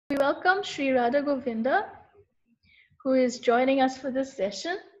welcome Sri Radha Govinda, who is joining us for this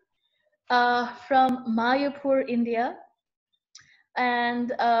session from Mayapur, India. And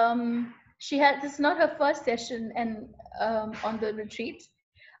this is not her first session on the retreat.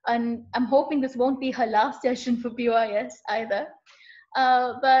 And I'm hoping this won't be her last session for BYS either.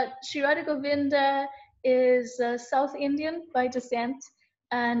 But Sri Radha Govinda is South Indian by descent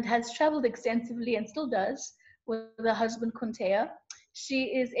and has traveled extensively and still does with her husband Kunteya.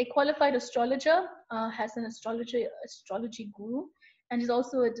 She is a qualified astrologer, has an astrology guru, and is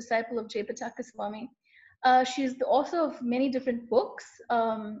also a disciple of Jayapataka Swami. She's the author of many different books,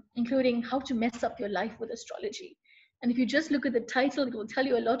 including How to Mess Up Your Life with Astrology. And if you just look at the title, it will tell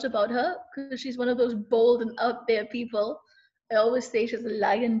you a lot about her, because she's one of those bold and out there people. I always say she's a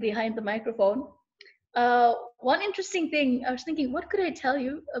lion behind the microphone. One interesting thing, I was thinking, what could I tell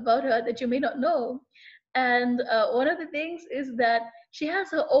you about her that you may not know? And one of the things is that she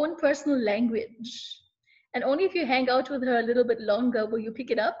has her own personal language. And only if you hang out with her a little bit longer will you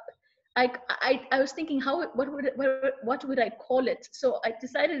pick it up. I was thinking, what would I call it? So I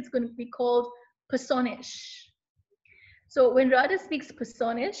decided it's going to be called Personish. So when Radha speaks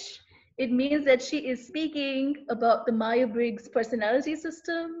Personish, it means that she is speaking about the Myers-Briggs personality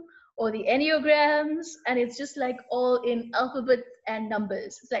system or the Enneagrams, and it's just like all in alphabets and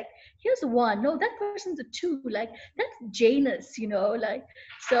numbers. It's like, here's one, no, that person's a two, like that's Janus, like.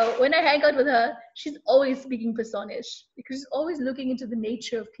 So when I hang out with her, she's always speaking Personish, because she's always looking into the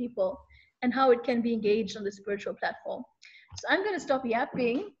nature of people and how it can be engaged on the spiritual platform. So I'm going to stop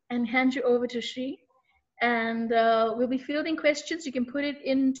yapping and hand you over to Shri. And we'll be fielding questions. You can put it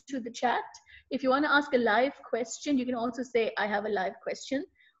into the chat. If you want to ask a live question, you can also say, I have a live question.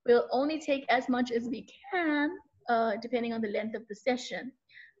 We'll only take as much as we can, depending on the length of the session.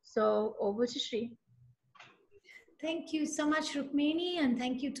 So over to Shri. Thank you so much, Rukmini, and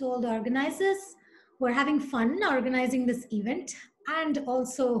thank you to all the organizers. We're having fun organizing this event. And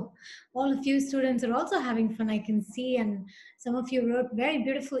also, all of you students are also having fun, I can see. And some of you wrote very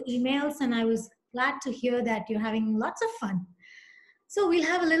beautiful emails, and I was glad to hear that you're having lots of fun. So we'll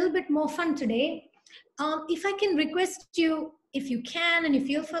have a little bit more fun today. If I can request you, if you can and you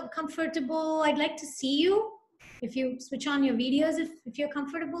feel comfortable, I'd like to see you. If you switch on your videos, if you're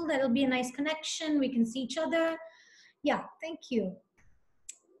comfortable, that'll be a nice connection. We can see each other. Yeah, thank you.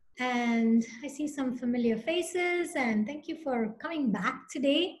 And I see some familiar faces, and thank you for coming back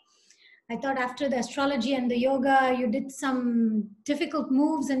today. I thought after the astrology and the yoga, you did some difficult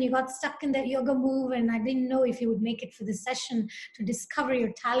moves and you got stuck in that yoga move, and I didn't know if you would make it for this session to discover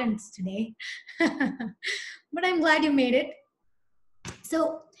your talents today. But I'm glad you made it.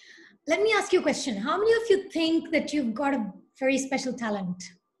 So let me ask you a question. How many of you think that you've got a very special talent?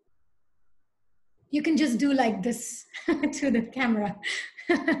 You can just do like this to the camera.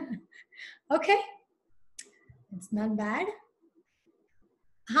 Okay, it's not bad.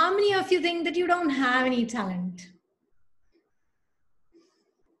 How many of you think that you don't have any talent?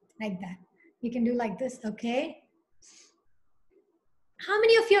 Like that. You can do like this, okay? How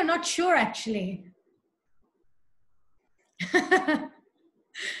many of you are not sure actually?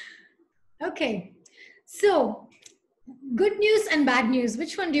 Okay, so good news and bad news.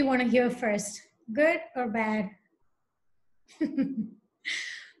 Which one do you want to hear first? Good or bad? The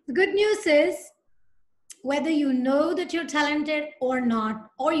good news is, whether you know that you're talented or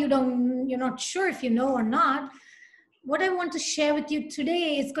not, or you're not sure if you know or not, what I want to share with you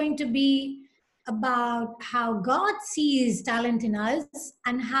today is going to be about how God sees talent in us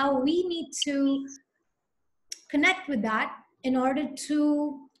and how we need to connect with that in order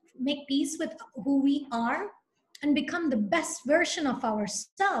to make peace with who we are and become the best version of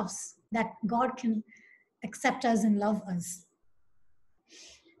ourselves that God can accept us and love us.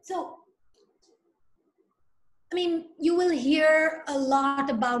 So, I mean, you will hear a lot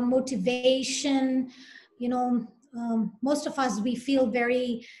about motivation. Most of us, we feel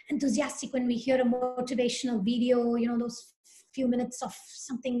very enthusiastic when we hear a motivational video, those few minutes of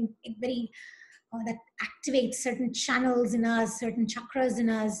something very that activates certain channels in us, certain chakras in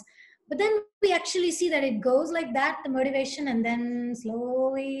us. But then we actually see that it goes like that, the motivation, and then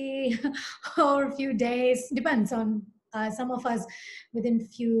slowly over a few days, depends on some of us within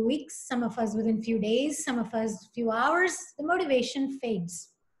few weeks, some of us within few days, some of us few hours, the motivation fades.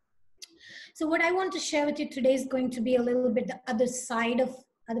 So what I want to share with you today is going to be a little bit the other side of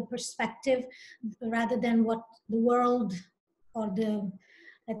the perspective, rather than what the world or the,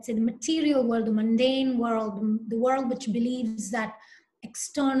 let's say, the material world, the mundane world, the world which believes that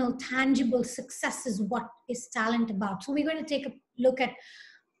external, tangible success is what is talent about. So we're going to take a look at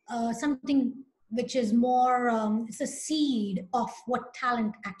something which is more, it's a seed of what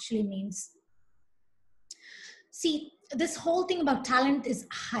talent actually means. See, this whole thing about talent is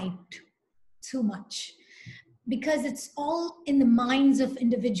hyped too much because it's all in the minds of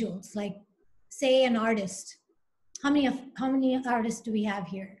individuals. Like, say, an artist. How many artists do we have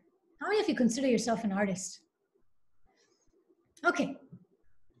here? How many of you consider yourself an artist? Okay.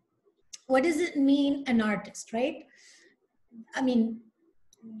 What does it mean, an artist, right? I mean,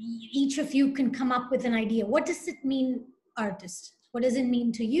 each of you can come up with an idea. What does it mean, artist? What does it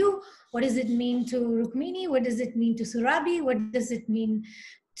mean to you? What does it mean to Rukmini? What does it mean to Surabhi? What does it mean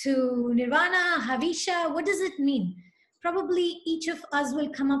to Nirvana, Havisha? What does it mean? Probably each of us will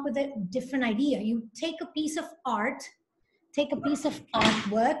come up with a different idea. You take a piece of art, take a piece of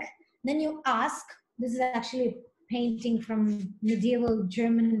artwork, then you ask, this is actually a painting from medieval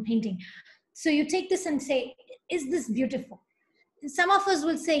German painting. So you take this and say, is this beautiful? Some of us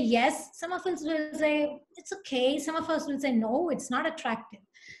will say yes, some of us will say it's okay, some of us will say no, it's not attractive.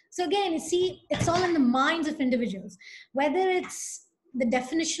 So again, you see, it's all in the minds of individuals, whether it's the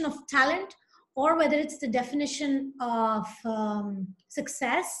definition of talent or whether it's the definition of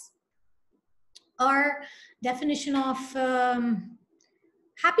success or definition of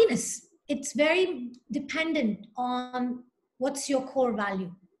happiness. It's very dependent on what's your core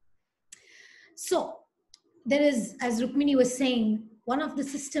value. So there is, as Rukmini was saying, one of the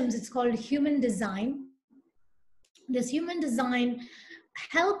systems, it's called human design. This human design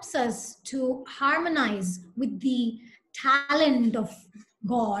helps us to harmonize with the talent of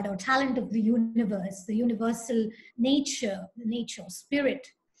God or talent of the universe, the universal nature, the nature, spirit.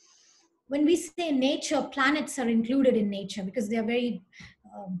 When we say nature, planets are included in nature because they are very,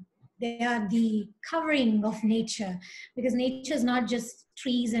 they are the covering of nature, because nature is not just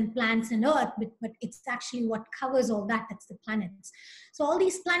trees and plants and earth, but it's actually what covers all that. That's the planets. So all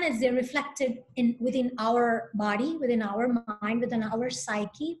these planets, they're reflected within our body, within our mind, within our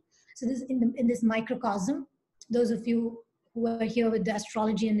psyche. So this in this microcosm. Those of you who are here with the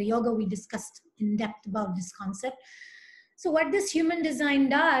astrology and the yoga, we discussed in depth about this concept. So what this human design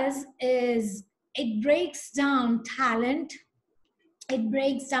does is it breaks down talent, it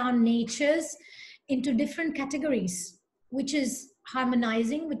breaks down natures into different categories, which is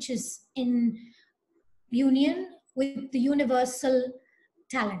harmonizing, which is in union with the universal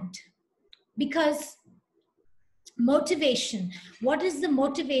talent. Because motivation, what is the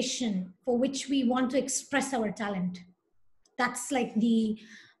motivation for which we want to express our talent? That's like the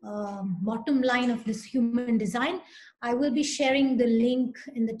bottom line of this human design. I will be sharing the link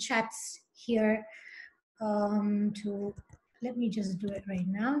in the chats here let me just do it right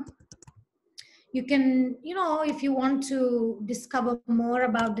now. You can, if you want to discover more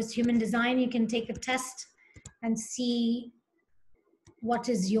about this human design, you can take a test and see what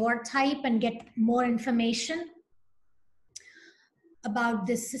is your type and get more information about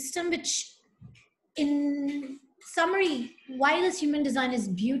this system, which in summary, why this human design is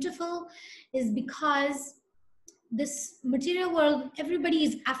beautiful is because this material world, everybody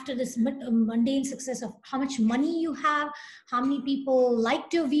is after this mundane success of how much money you have, how many people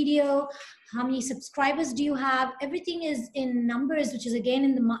liked your video, how many subscribers do you have. Everything is in numbers, which is again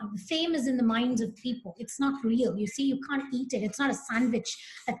in the fame is in the minds of people. It's not real. You see, you can't eat it. It's not a sandwich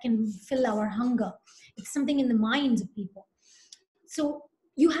that can fill our hunger. It's something in the minds of people. So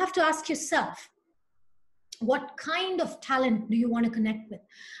you have to ask yourself, what kind of talent do you want to connect with?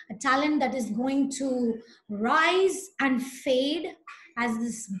 A talent that is going to rise and fade as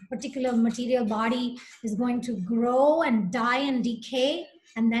this particular material body is going to grow and die and decay,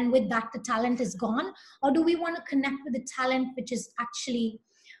 and then with that the talent is gone? Or do we want to connect with a talent which is actually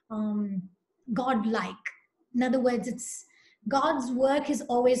godlike? In other words, it's God's work is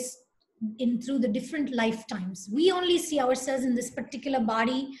always through the different lifetimes. We only see ourselves in this particular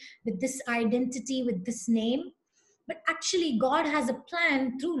body with this identity, with this name, but actually God has a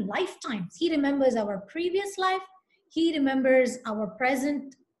plan through lifetimes. He remembers our previous life, He remembers our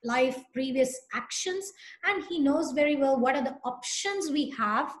present life, previous actions, and He knows very well what are the options we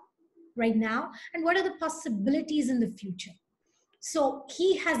have right now and what are the possibilities in the future. So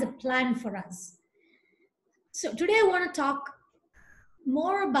He has a plan for us. So today I want to talk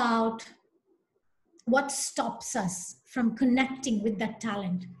more about what stops us from connecting with that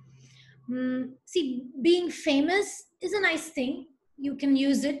talent. See, being famous is a nice thing. You can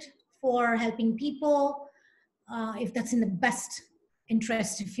use it for helping people if that's in the best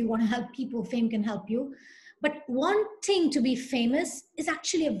interest. If you want to help people, fame can help you. But wanting to be famous is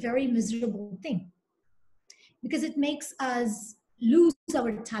actually a very miserable thing because it makes us lose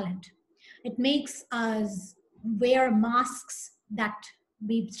our talent. It makes us wear masks that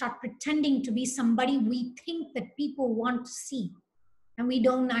We start pretending to be somebody we think that people want to see. And we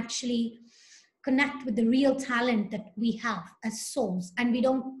don't actually connect with the real talent that we have as souls. And we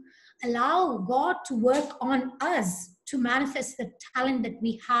don't allow God to work on us to manifest the talent that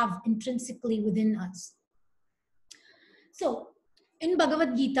we have intrinsically within us. So in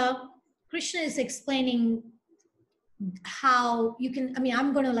Bhagavad Gita, Krishna is explaining how you can,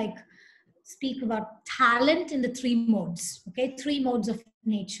 I'm going to like speak about talent in the three modes, okay? Three modes of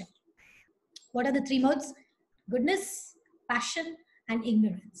nature. What are the three modes? Goodness, passion, and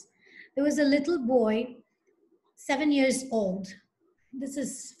ignorance. There was a little boy, 7 years old. This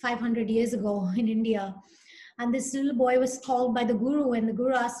is 500 years ago in India. And this little boy was called by the guru, and the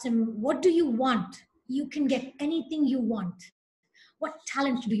guru asked him, what do you want? You can get anything you want. What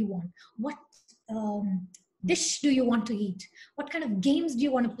talent do you want? What dish do you want to eat? What kind of games do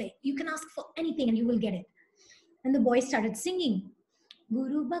you want to play? You can ask for anything and you will get it. And the boy started singing.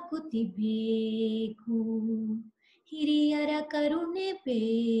 Guru Bakuti Beku, Hiriyara Karune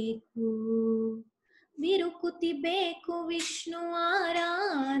Beku, Virukuti Beku, Vishnu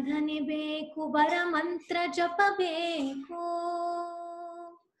Aradhane Beku, Vara Mantra Japa Beku.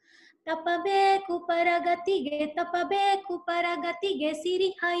 Tapabeku paragatige, tapabeku paragatige,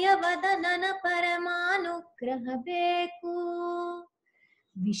 Siri Hayavadanana Paramanugraha Beku,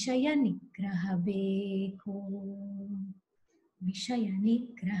 Vishaya Nigraha Beku, Vishaya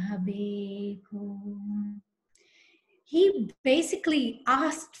Nigraha Beku. He basically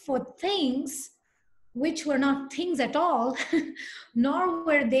asked for things which were not things at all, nor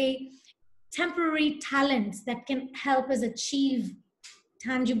were they temporary talents that can help us achieve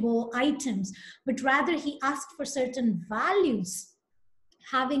tangible items, but rather he asked for certain values,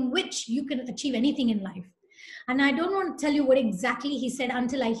 having which you can achieve anything in life. And I don't want to tell you what exactly he said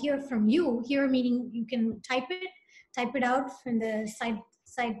until I hear from you. Here meaning you can type it out from the side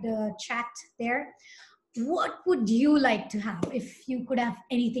chat there. What would you like to have if you could have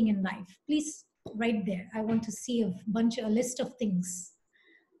anything in life? Please write there. I want to see a list of things.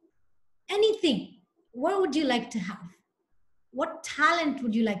 Anything. What would you like to have? What talent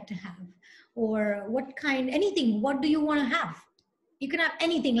would you like to have? Or what kind, anything, what do you want to have? You can have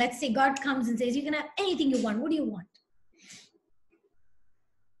anything. Let's say God comes and says, you can have anything you want. What do you want?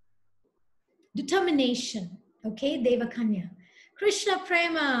 Determination. Okay, Devakanya. Krishna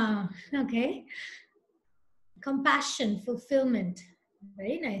Prema. Okay. Compassion, fulfillment.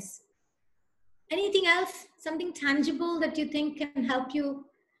 Very nice. Anything else? Something tangible that you think can help you?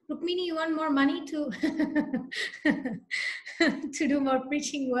 Rukmini, you want more money to to do more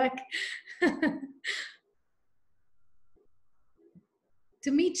preaching work?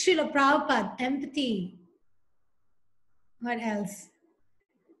 To meet Srila Prabhupada, empathy. What else?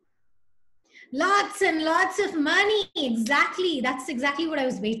 Lots and lots of money. Exactly. That's exactly what I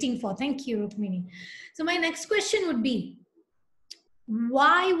was waiting for. Thank you, Rukmini. So my next question would be,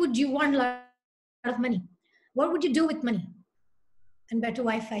 why would you want a lot of money? What would you do with money? And better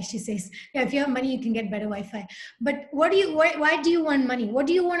Wi-Fi, she says. Yeah, if you have money, you can get better Wi-Fi. But why do you want money? What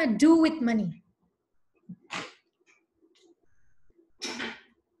do you want to do with money?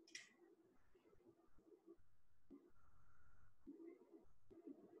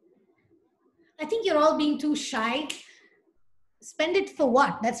 I think you're all being too shy. Spend it for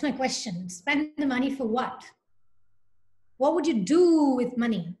what? That's my question. Spend the money for what? What would you do with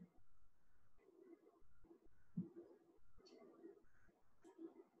money?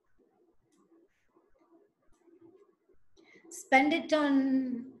 Spend it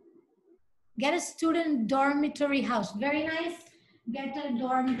on, get a student dormitory house. Very nice. Get a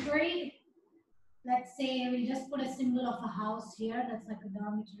dormitory. Let's say we just put a symbol of a house here. That's like a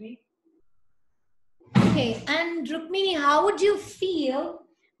dormitory. Okay, and Rukmini, how would you feel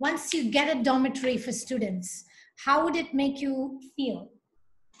once you get a dormitory for students? How would it make you feel?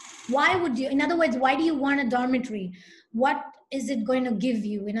 Why would you, in other words, why do you want a dormitory? What is it going to give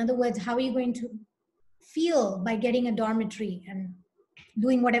you? In other words, how are you going to feel by getting a dormitory and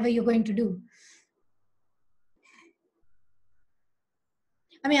doing whatever you're going to do?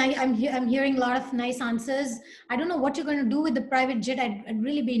 I mean, I'm hearing a lot of nice answers. I don't know what you're going to do with the private jet. I'd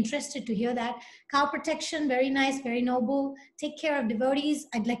really be interested to hear that. Cow protection, very nice, very noble. Take care of devotees.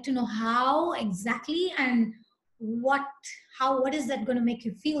 I'd like to know how exactly and what is that going to make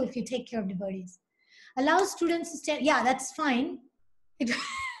you feel if you take care of devotees? Allow students to stay. Yeah, that's fine.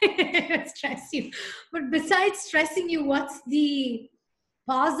 It stress you. But besides stressing you, what's the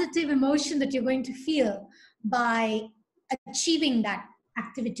positive emotion that you're going to feel by achieving that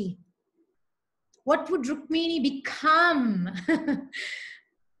activity? What would Rukmini become?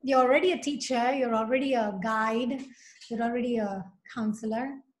 You're already a teacher, you're already a guide, you're already a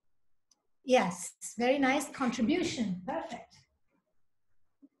Counselor. Yes, very nice contribution. Perfect.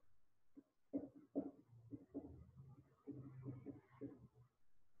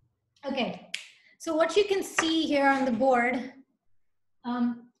 Okay, so what you can see here on the board,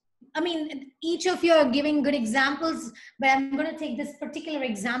 I mean, each of you are giving good examples, but I'm going to take this particular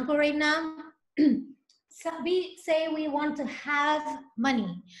example right now. So we say we want to have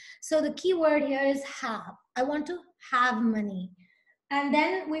money. So the key word here is have. I want to have money. And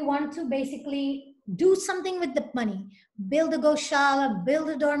then we want to basically do something with the money, build a goshala, build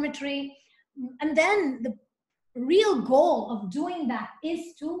a dormitory. And then the real goal of doing that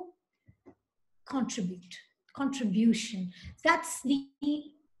is to contribution. That's the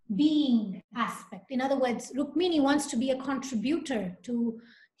being aspect. In other words, Rukmini wants to be a contributor to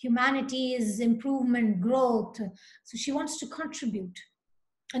humanity's improvement, growth. So she wants to contribute.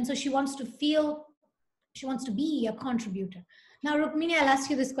 And so she wants to feel, she wants to be a contributor. Now, Rukmini, I'll ask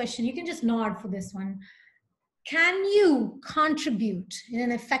you this question. You can just nod for this one. Can you contribute in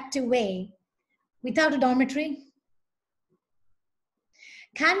an effective way without a dormitory?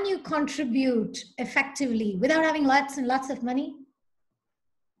 Can you contribute effectively without having lots and lots of money?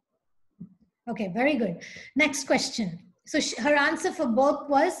 Okay, very good. Next question. So her answer for both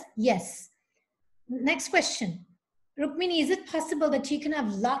was yes. Next question. Rukmini, is it possible that you can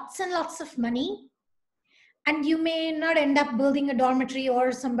have lots and lots of money and you may not end up building a dormitory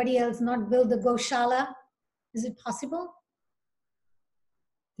or somebody else not build a goshala? Is it possible?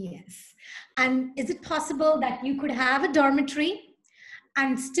 Yes. And is it possible that you could have a dormitory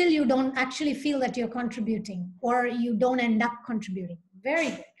and still you don't actually feel that you're contributing or you don't end up contributing? Very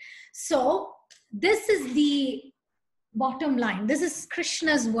good. So this is the bottom line. This is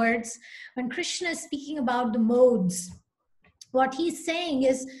Krishna's words. When Krishna is speaking about the modes, what he's saying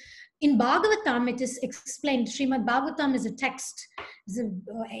is, in Bhagavatam, it is explained. Srimad Bhagavatam is a text.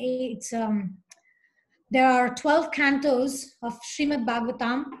 There are 12 cantos of Srimad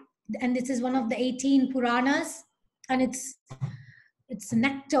Bhagavatam, and this is one of the 18 Puranas, and it's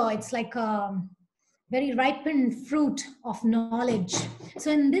nectar. It's like a very ripened fruit of knowledge. So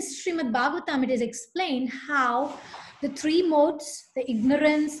in this Srimad Bhagavatam, it is explained how the three modes, the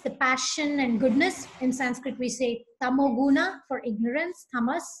ignorance, the passion, and goodness. In Sanskrit, we say tamoguna for ignorance,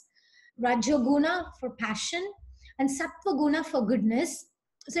 tamas, rajoguna for passion, and sattvaguna for goodness.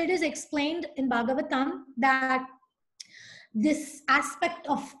 So it is explained in Bhagavatam that this aspect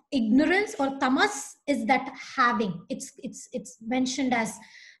of ignorance or tamas is that having. It's mentioned as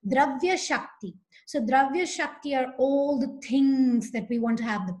dravya shakti. So dravya shakti are all the things that we want to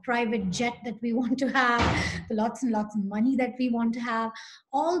have, the private jet that we want to have, the lots and lots of money that we want to have,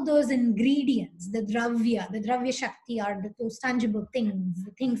 all those ingredients, the dravya shakti are those tangible things,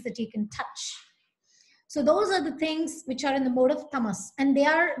 the things that you can touch. So those are the things which are in the mode of tamas, and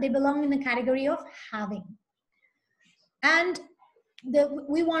they belong in the category of having. And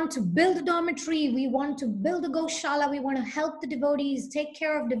we want to build a dormitory, we want to build a goshala, we want to help the devotees, take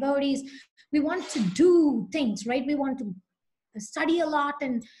care of devotees, we want to do things, right? We want to study a lot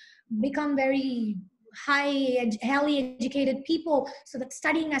and become very highly educated people. So that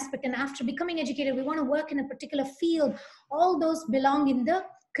studying aspect, and after becoming educated, we want to work in a particular field. All those belong in the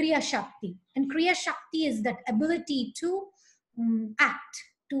Kriya Shakti. And Kriya Shakti is that ability to act,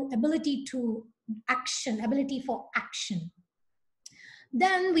 ability to action, ability for action.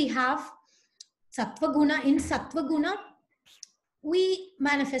 Then we have Sattva Guna. In Sattva Guna, we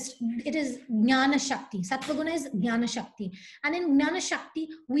manifest, it is Jnana Shakti. Sattva Guna is Jnana Shakti. And in Jnana Shakti,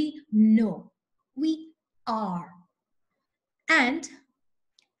 we know, we are. And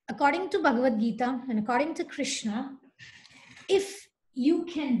according to Bhagavad Gita and according to Krishna, if you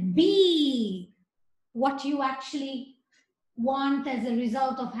can be what you actually want as a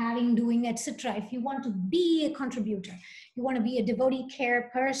result of having, doing, etc. If you want to be a contributor, you want to be a devotee care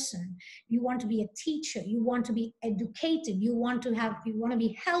person, you want to be a teacher, you want to be educated, you want to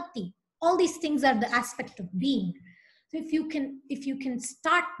be healthy. All these things are the aspect of being. So if you can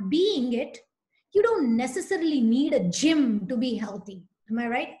start being it, you don't necessarily need a gym to be healthy. Am I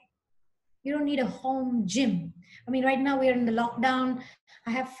right? You don't need a home gym. I mean, right now we are in the lockdown.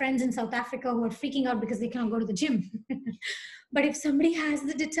 I have friends in South Africa who are freaking out because they cannot go to the gym. But if somebody has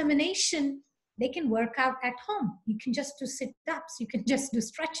the determination, they can work out at home. You can just do sit-ups. You can just do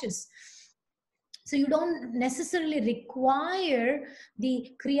stretches. So you don't necessarily require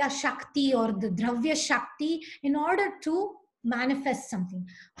the Kriya Shakti or the Dravya Shakti in order to manifest something.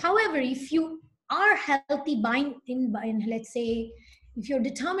 However, if you are healthy let's say, if you're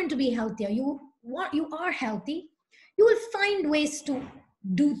determined to be healthier, you are healthy, you will find ways to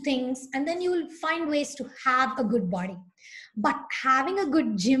do things, and then you will find ways to have a good body. But having a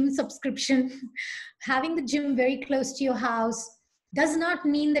good gym subscription, having the gym very close to your house, does not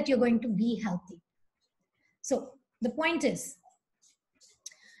mean that you're going to be healthy. So the point is,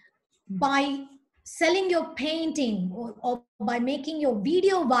 by selling your painting, or by making your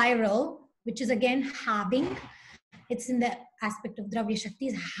video viral, which is again having, it's in the aspect of Dravya Shakti,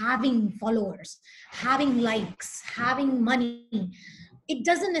 is having followers, having likes, having money. It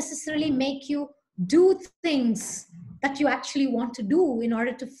doesn't necessarily make you do things that you actually want to do in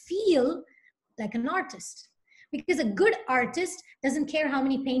order to feel like an artist. Because a good artist doesn't care how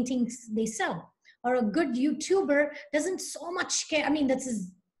many paintings they sell, or a good YouTuber doesn't so much care. I mean, this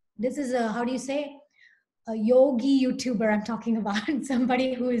is a, how do you say, a yogi YouTuber I'm talking about,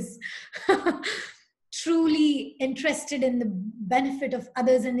 somebody who is truly interested in the benefit of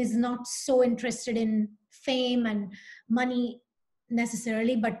others and is not so interested in fame and money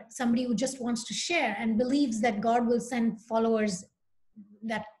necessarily, but somebody who just wants to share and believes that God will send followers,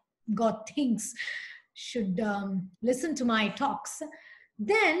 that God thinks should listen to my talks.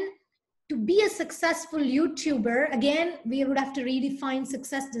 Then to be a successful YouTuber, again, we would have to redefine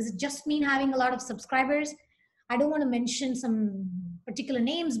success. Does it just mean having a lot of subscribers? I don't want to mention some particular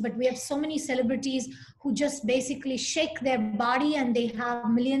names, but we have so many celebrities who just basically shake their body and they have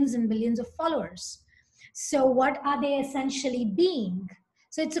millions and billions of followers. So what are they essentially being?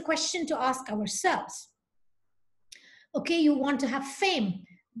 So it's a question to ask ourselves. Okay, you want to have fame.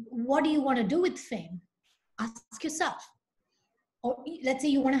 What do you want to do with fame? Ask yourself. Or let's say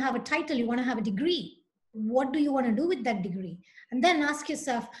you want to have a title, you want to have a degree. What do you want to do with that degree? And then ask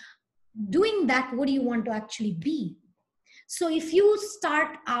yourself, doing that, what do you want to actually be? So if you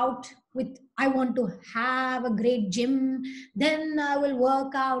start out with, I want to have a great gym, then I will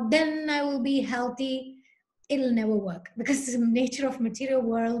work out, then I will be healthy, it'll never work, because the nature of material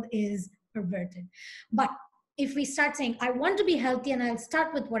world is perverted. But if we start saying, I want to be healthy and I'll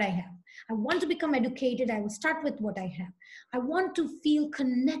start with what I have. I want to become educated, I will start with what I have. I want to feel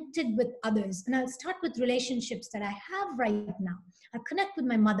connected with others, and I'll start with relationships that I have right now. I'll connect with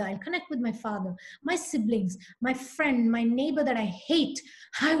my mother, I'll connect with my father, my siblings, my friend, my neighbor that I hate.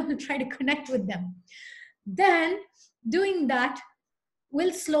 I will try to connect with them. Then doing that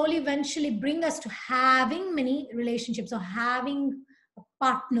will slowly eventually bring us to having many relationships or having a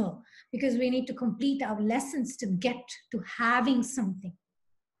partner, because we need to complete our lessons to get to having something.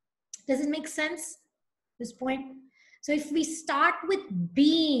 Does it make sense, this point? So if we start with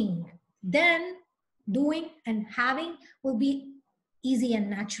being, then doing and having will be easy and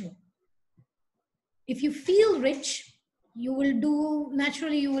natural. If you feel rich, you will do,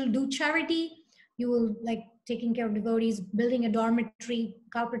 naturally you will do charity, you will like taking care of devotees, building a dormitory,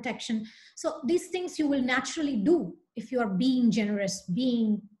 cow protection. So these things you will naturally do if you are being generous,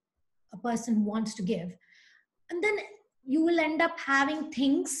 being a person who wants to give. And then you will end up having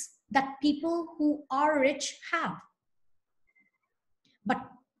things that people who are rich have. But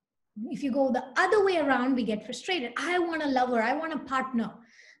if you go the other way around, we get frustrated. I want a lover, I want a partner.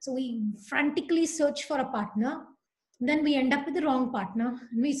 So we frantically search for a partner. Then we end up with the wrong partner.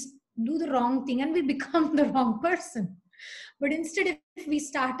 We do the wrong thing and we become the wrong person. But instead, if we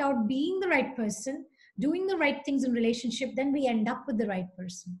start out being the right person, doing the right things in relationship, then we end up with the right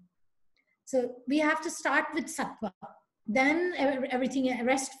person. So we have to start with sattva. Then everything,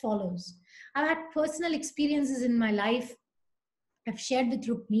 rest follows. I've had personal experiences in my life. I've shared with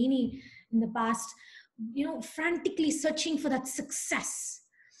Rukmini in the past, frantically searching for that success,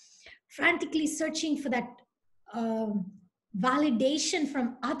 frantically searching for that validation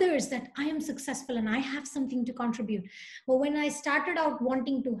from others that I am successful and I have something to contribute. But when I started out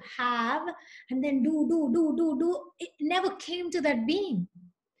wanting to have and then do, it never came to that being.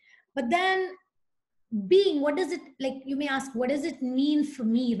 But then being, what does it, like you may ask, what does it mean for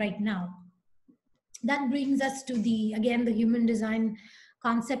me right now? That brings us to the human design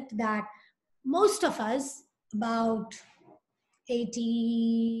concept that most of us, about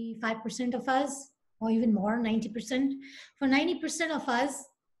 85% of us, or even more, 90%. For 90% of us,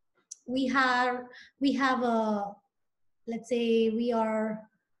 we have a, let's say, we are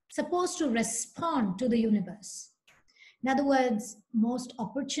supposed to respond to the universe. In other words, most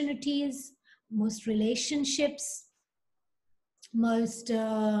opportunities, most relationships, most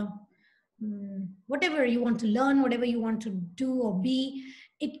whatever you want to learn, whatever you want to do or be,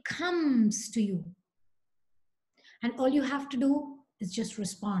 it comes to you. And all you have to do is just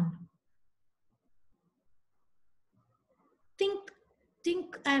respond.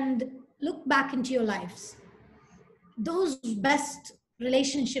 Think and look back into your lives. Those best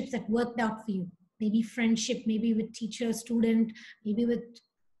relationships that worked out for you, maybe friendship, maybe with teacher, student, maybe with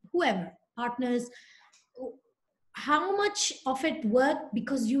whoever, partners. How much of it worked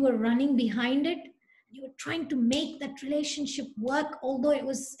because you were running behind it? You were trying to make that relationship work, although it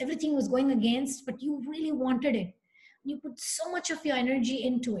was everything was going against, but you really wanted it. You put so much of your energy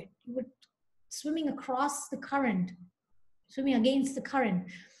into it. You were swimming across the current, swimming against the current,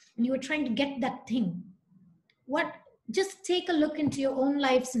 and you were trying to get that thing. What, just take a look into your own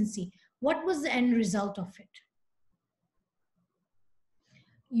lives and see what was the end result of it.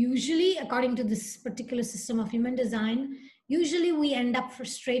 Usually, according to this particular system of human design, usually we end up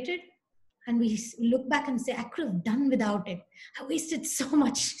frustrated and we look back and say, I could have done without it. I wasted so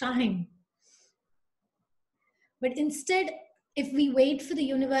much time. But instead, if we wait for the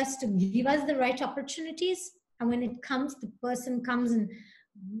universe to give us the right opportunities, and when it comes, the person comes and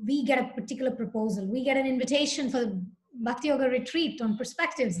we get a particular proposal, we get an invitation for the Bhakti Yoga retreat on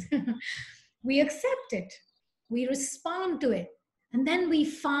perspectives, we accept it, we respond to it, and then we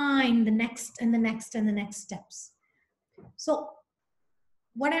find the next and the next and the next steps. So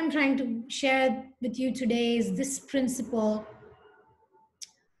what I'm trying to share with you today is this principle.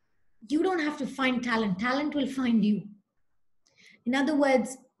 You don't have to find talent. Talent will find you. In other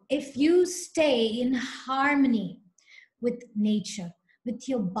words, if you stay in harmony with nature, with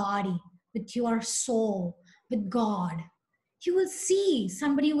your body, with your soul, with God, you will see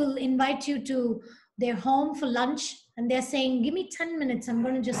somebody will invite you to their home for lunch and they're saying, give me 10 minutes. I'm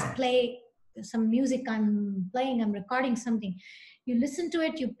going to just play some music. I'm recording something. You listen to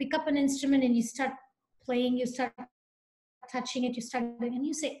it, you pick up an instrument and you start playing, you start touching it, you start, and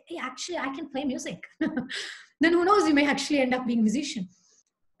you say, hey, actually, I can play music. Then who knows, you may actually end up being a musician.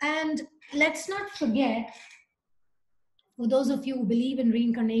 And let's not forget, for those of you who believe in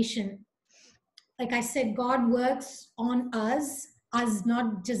reincarnation, like I said, God works on us,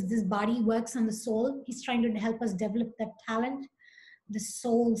 not just this body, works on the soul. He's trying to help us develop that talent, the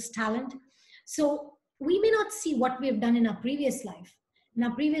soul's talent. So we may not see what we have done in our previous life. In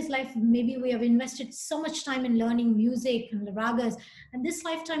our previous life, maybe we have invested so much time in learning music and the ragas, and this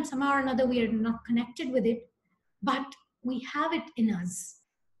lifetime, somehow or another, we are not connected with it, but we have it in us.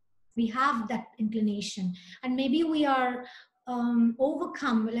 We have that inclination, and maybe we are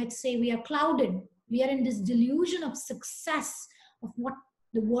overcome. Let's say we are clouded. We are in this delusion of success, of what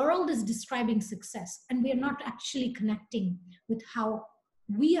the world is describing success, and we are not actually connecting with how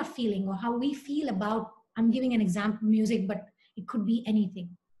we are feeling or how we feel about, I'm giving an example, music, but it could be anything.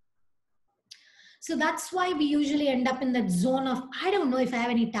 So that's why we usually end up in that zone of, I don't know if I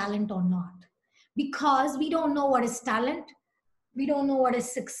have any talent or not, because we don't know what is talent. We don't know what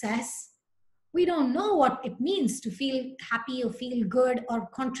is success. We don't know what it means to feel happy or feel good or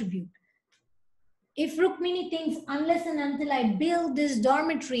contribute. If Rukmini thinks, unless and until I build this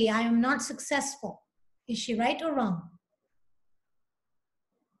dormitory, I am not successful, is she right or wrong?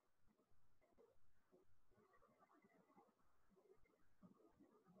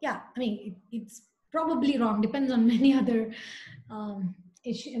 Yeah, I mean, it's probably wrong. Depends on many other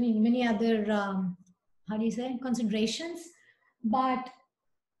many other, how do you say, considerations. But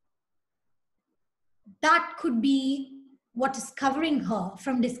that could be what is covering her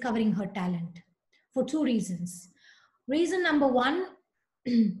from discovering her talent for two reasons. Reason number one,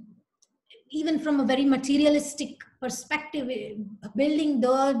 even from a very materialistic perspective, building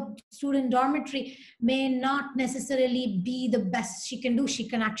the student dormitory may not necessarily be the best she can do. She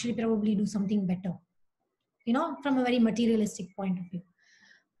can actually probably do something better, you know, from a very materialistic point of view.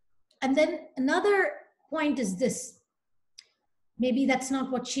 And then another point is this: maybe that's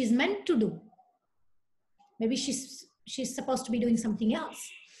not what she's meant to do. Maybe she's supposed to be doing something else.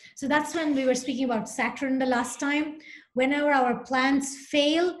 So that's when we were speaking about Saturn the last time. Whenever our plans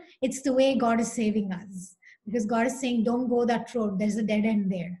fail, it's the way God is saving us. Because God is saying, don't go that road. There's a dead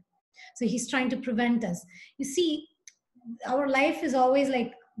end there. So he's trying to prevent us. You see, our life is always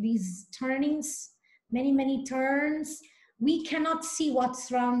like these turnings, many, many turns. We cannot see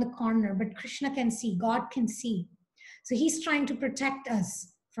what's around the corner, but Krishna can see, God can see. So he's trying to protect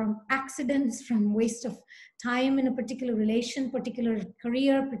us from accidents, from waste of time in a particular relation, particular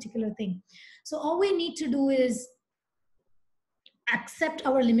career, particular thing. So all we need to do is accept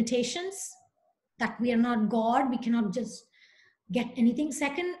our limitations, that we are not God, we cannot just get anything.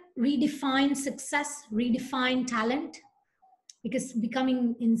 Second, redefine success, redefine talent, because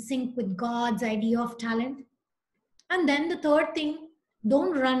becoming in sync with God's idea of talent. And then the third thing,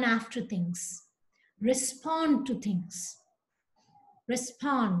 don't run after things, respond to things.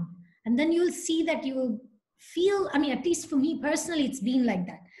 Respond, and then you'll see that you will feel, I mean, at least for me personally, it's been like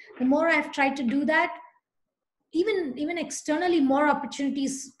that. The more I've tried to do that, even externally, more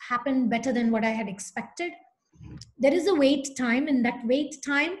opportunities happen better than what I had expected. There is a wait time. In that wait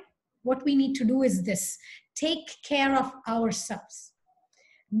time, what we need to do is this: take care of ourselves.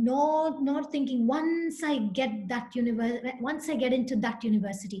 Not thinking, once I get that once I get into that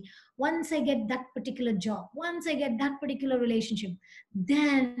university, once I get that particular job, once I get that particular relationship,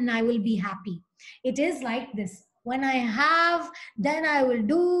 then I will be happy. It is like this: when I have, then I will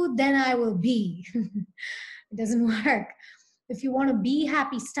do, then I will be. It doesn't work. If you want to be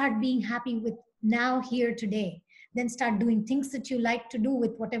happy, start being happy with now, here, today. Then start doing things that you like to do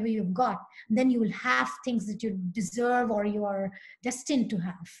with whatever you've got. Then you will have things that you deserve or you are destined to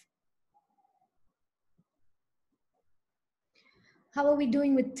have. How are we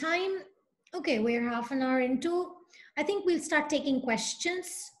doing with time? Okay, we're half an hour into. I think we'll start taking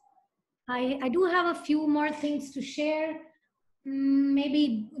questions. I do have a few more things to share.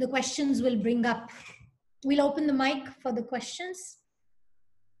 Maybe the questions will bring up. We'll open the mic for the questions.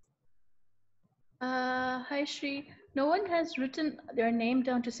 Hi, Shri. No one has written their name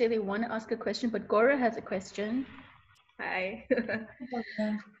down to say they want to ask a question, but Gora has a question. Hi.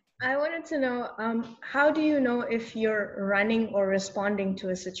 I wanted to know, how do you know if you're running or responding to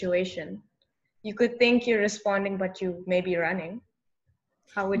a situation? You could think you're responding, but you may be running.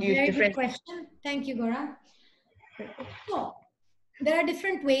 How would you differentiate? Very good question. Thank you, Gora. So, there are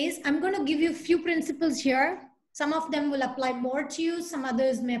different ways. I'm going to give you a few principles here. Some of them will apply more to you. Some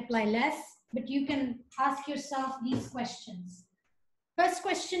others may apply less. But you can ask yourself these questions. First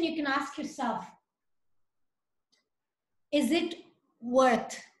question you can ask yourself: is it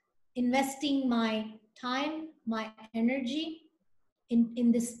worth investing my time, my energy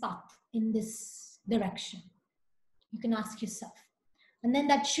in this path, in this direction? You can ask yourself. And then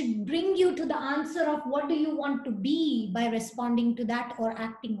that should bring you to the answer of what do you want to be by responding to that or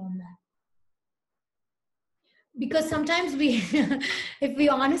acting on that. Because sometimes if we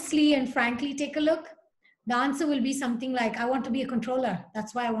honestly and frankly take a look, the answer will be something like, I want to be a controller.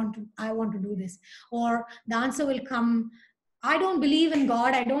 That's why I want to do this. Or the answer will come, I don't believe in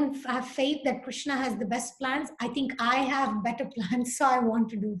God. I don't have faith that Krishna has the best plans. I think I have better plans, so I want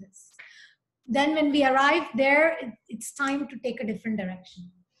to do this. Then when we arrive there, it's time to take a different direction.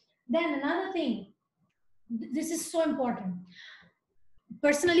 Then another thing, this is so important.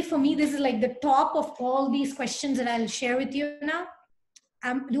 Personally, for me, this is like the top of all these questions that I'll share with you now.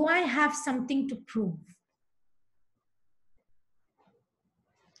 Do I have something to prove?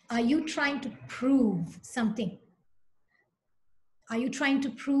 Are you trying to prove something? Are you trying to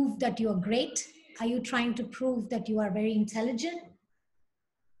prove that you are great? Are you trying to prove that you are very intelligent?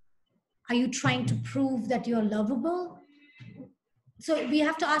 Are you trying to prove that you are lovable? So we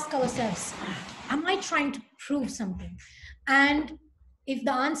have to ask ourselves, am I trying to prove something? And if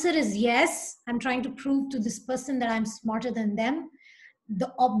the answer is yes, I'm trying to prove to this person that I'm smarter than them,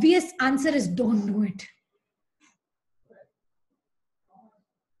 the obvious answer is don't do it.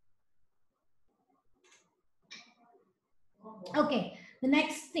 Okay, the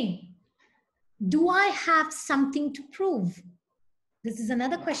next thing. Do I have something to prove? This is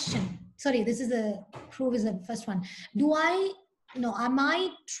another question. Sorry, prove is the first one. Am I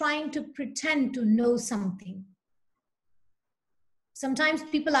trying to pretend to know something? Sometimes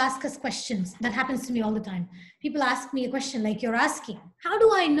people ask us questions. That happens to me all the time. People ask me a question like you're asking. How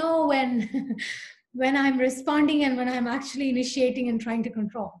do I know when, when I'm responding and when I'm actually initiating and trying to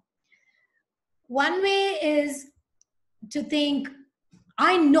control? One way is to think,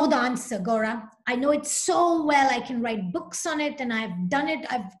 I know the answer, Gora. I know it so well. I can write books on it and I've done it.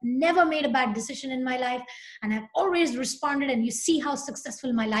 I've never made a bad decision in my life and I've always responded, and you see how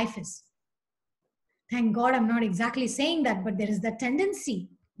successful my life is. Thank God I'm not exactly saying that, but there is that tendency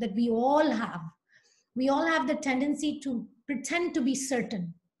that we all have. We all have the tendency to pretend to be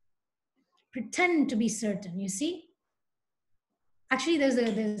certain. Pretend to be certain, you see? Actually, there's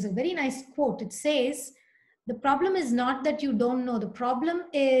a very nice quote. It says, the problem is not that you don't know. The problem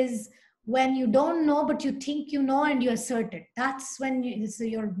is when you don't know, but you think you know and you assert it. That's when it's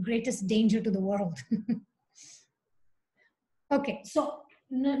your greatest danger to the world. Okay, so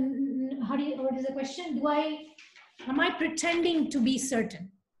what is the question? Am I pretending to be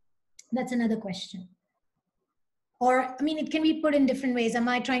certain? That's another question. Or, I mean, it can be put in different ways. Am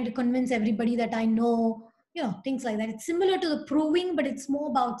I trying to convince everybody that I know, things like that. It's similar to the proving, but it's more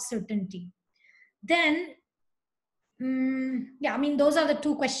about certainty. Then, those are the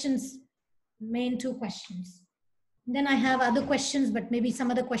two questions, main two questions. Then I have other questions, but maybe some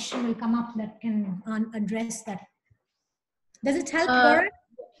other question will come up that can address that. Does it help, Gaurav?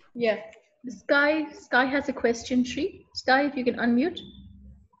 Yeah. Sky has a question, Shri. Sky, if you can unmute.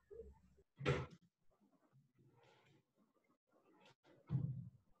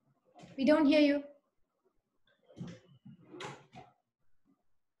 We don't hear you.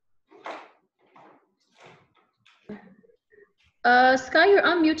 Sky, you're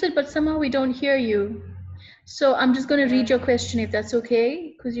unmuted, but somehow we don't hear you. So I'm just going to read your question if that's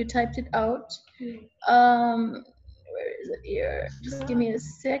okay, because you typed it out. Where is it here? Just give me a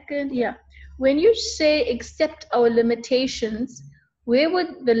second. Yeah. When you say accept our limitations, where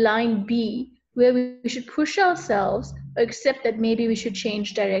would the line be where we should push ourselves or accept that maybe we should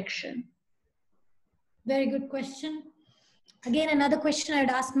change direction? Very good question. Again, another question I'd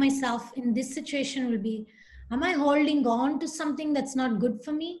ask myself in this situation will be, am I holding on to something that's not good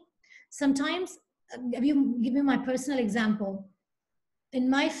for me? Sometimes, give me my personal example. In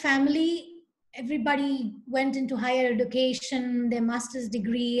my family, everybody went into higher education, their master's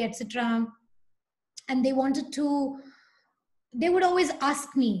degree, etc. And they would always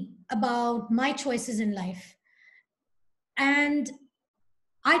ask me about my choices in life. And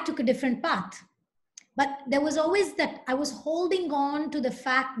I took a different path. But there was always that I was holding on to the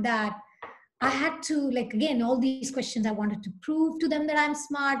fact that I had to, like, again, all these questions, I wanted to prove to them that I'm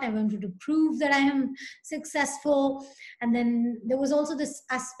smart. I wanted to prove that I am successful. And then there was also this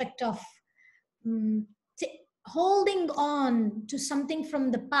aspect of holding on to something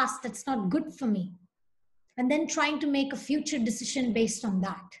from the past that's not good for me. And then trying to make a future decision based on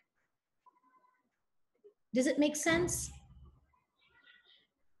that. Does it make sense?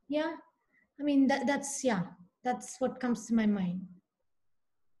 Yeah. I mean, that's what comes to my mind.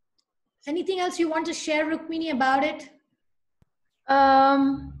 Anything else you want to share, Rukmini, about it?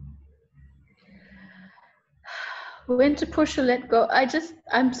 When to push or let go.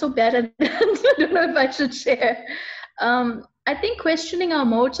 I'm so bad at that. I don't know if I should share. I think questioning our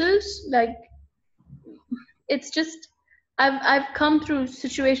motives, like, it's just, I've come through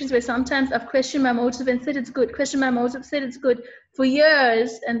situations where sometimes I've questioned my motive and said it's good, questioned my motive, said it's good for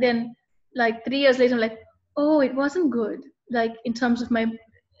years, and then like 3 years later I'm like, oh, it wasn't good, like in terms of my.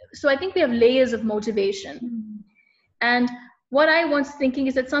 So I think we have layers of motivation. And what I was thinking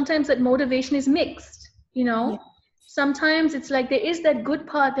is that sometimes that motivation is mixed, you know. Sometimes it's like there is that good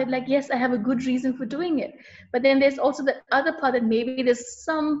part that, like, yes, I have a good reason for doing it, but then there's also the other part that maybe there's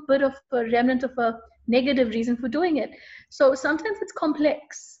some bit of a remnant of a negative reason for doing it. So sometimes it's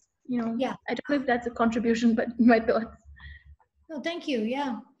complex, you know. Yeah. I don't know if that's a contribution, but my thoughts. No, thank you.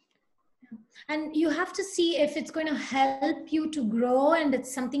 Yeah. And you have to see if it's going to help you to grow and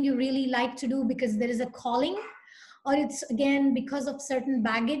it's something you really like to do because there is a calling, or it's again because of certain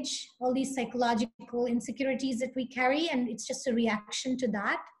baggage, all these psychological insecurities that we carry, and it's just a reaction to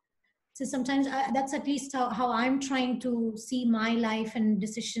that. So sometimes that's at least how I'm trying to see my life and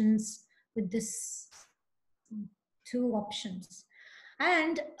decisions with this two options.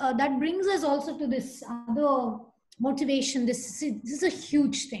 And that brings us also to this other motivation. This is a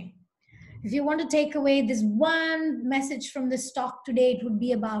huge thing. If you want to take away this one message from this talk today, it would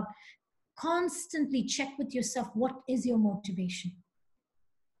be about constantly check with yourself, what is your motivation?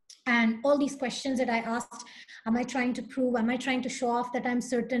 And all these questions that I asked, am I trying to prove, am I trying to show off that I'm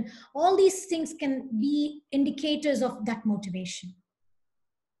certain? All these things can be indicators of that motivation.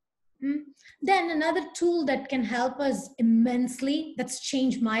 Then another tool that can help us immensely, that's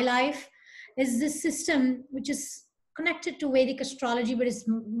changed my life, is this system which is connected to Vedic astrology, but it's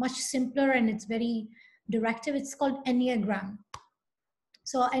much simpler and it's very directive. It's called Enneagram.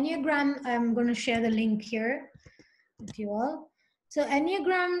 So Enneagram, I'm going to share the link here with you all. So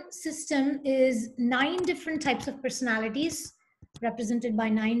Enneagram system is 9 different types of personalities represented by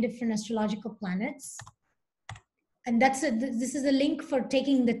 9 different astrological planets. And this is a link for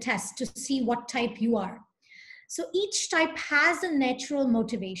taking the test to see what type you are. So each type has a natural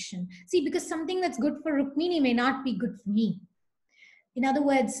motivation. See, because something that's good for Rukmini may not be good for me. In other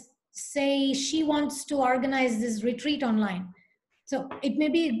words, say she wants to organize this retreat online. So it may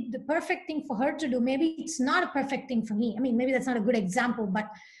be the perfect thing for her to do. Maybe it's not a perfect thing for me. I mean, maybe that's not a good example, but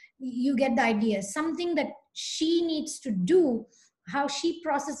you get the idea. Something that she needs to do, how she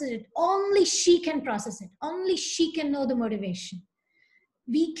processes it, only she can process it. Only she can know the motivation.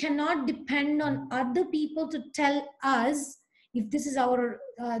 We cannot depend on other people to tell us if this is our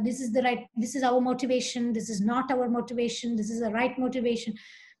this is our motivation, this is not our motivation, this is the right motivation.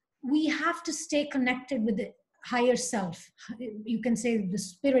 We have to stay connected with the higher self. You can say the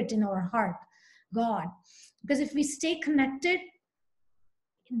spirit in our heart, God. Because if we stay connected,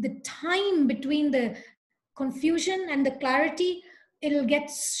 the time between the confusion and the clarity, it'll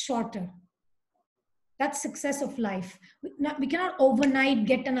get shorter. That's success of life. We cannot overnight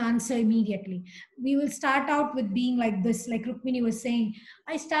get an answer immediately. We will start out with being like this, like Rukmini was saying.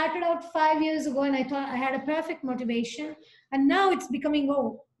 I started out 5 years ago and I thought I had a perfect motivation. And now it's becoming,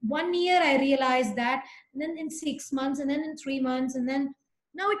 oh, 1 year I realized that, and then in 6 months, and then in 3 months, and then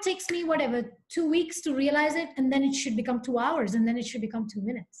now it takes me whatever 2 weeks to realize it, and then it should become 2 hours, and then it should become 2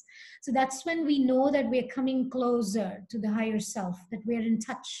 minutes. So that's when we know that we're coming closer to the higher self, that we're in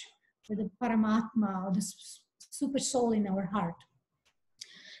touch with the Paramatma, or the super soul in our heart.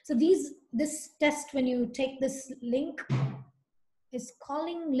 So this test, when you take this link, is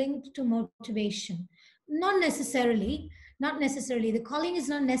calling linked to motivation. Not necessarily. The calling is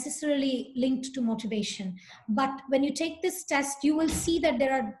not necessarily linked to motivation. But when you take this test, you will see that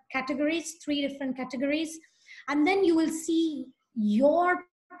there are categories, 3 different categories. And then you will see your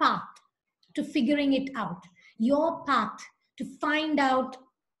path to figuring it out. Your path to find out.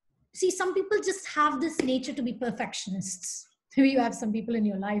 See, some people just have this nature to be perfectionists. Maybe you have some people in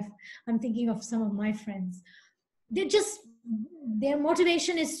your life. I'm thinking of some of my friends. Their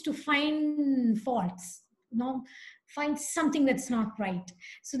motivation is to find faults, find something that's not right.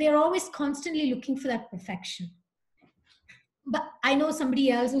 So they're always constantly looking for that perfection. But I know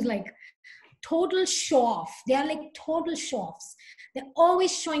somebody else who's like total show off. They are like total show offs. They're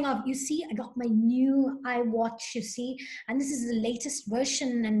always showing off. You see, I got my new iWatch, you see, and this is the latest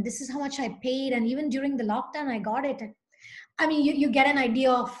version, and this is how much I paid, and even during the lockdown I got it. I mean, you get an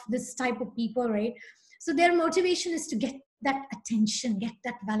idea of this type of people, right? So their motivation is to get that attention, get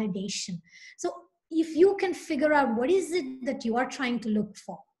that validation. So if you can figure out what is it that you are trying to look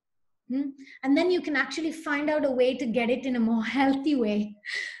for, and then you can actually find out a way to get it in a more healthy way,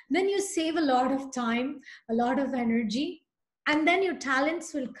 then you save a lot of time, a lot of energy, and then your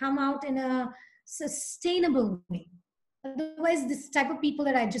talents will come out in a sustainable way. Otherwise, this type of people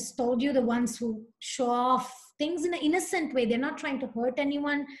that I just told you, the ones who show off things in an innocent way, they're not trying to hurt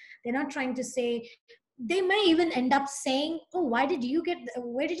anyone. They're not trying to say, they may even end up saying, oh, where did you get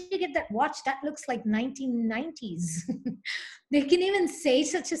that watch? That looks like 1990s. They can even say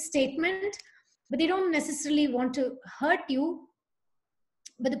such a statement, but they don't necessarily want to hurt you.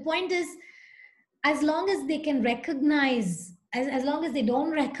 But the point is, as long as they can recognize, as long as they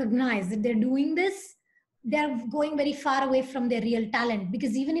don't recognize that they're doing this, they're going very far away from their real talent.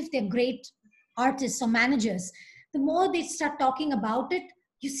 Because even if they're great artists or managers, the more they start talking about it,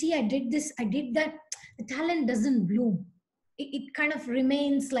 you see, I did this, I did that, the talent doesn't bloom. It kind of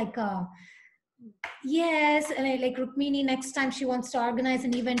remains like a, yes, and like Rukmini, next time she wants to organize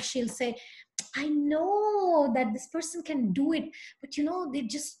an event, she'll say, I know that this person can do it, but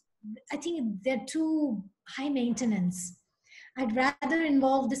I think they're too high maintenance. I'd rather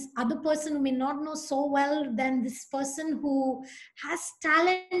involve this other person who may not know so well than this person who has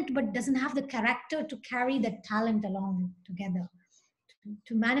talent but doesn't have the character to carry that talent along together.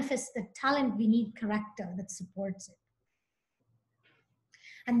 To manifest the talent, we need character that supports it.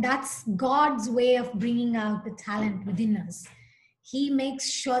 And that's God's way of bringing out the talent within us. He makes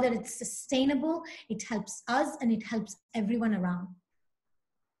sure that it's sustainable, it helps us, and it helps everyone around.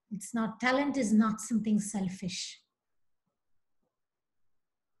 Talent is not something selfish.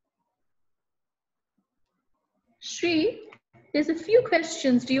 Shri, there's a few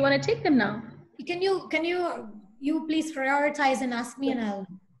questions. Do you want to take them now? Can you please prioritize and ask me, and I'll.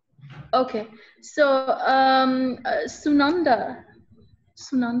 Okay. So Sunanda,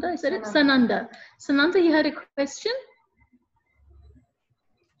 is that it? Sananda, you had a question?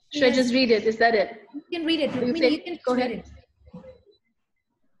 Should I just read it? Is that it? You can read it. You can go read ahead.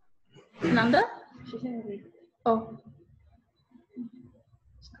 it. Nanda? Oh.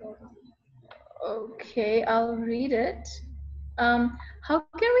 Okay, I'll read it. How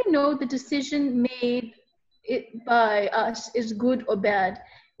can we know the decision made by us is good or bad?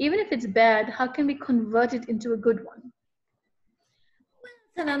 Even if it's bad, how can we convert it into a good one?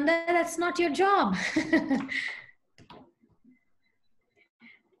 Well, Sananda, that's not your job.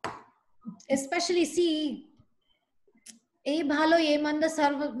 Especially, see, E bhalo e manda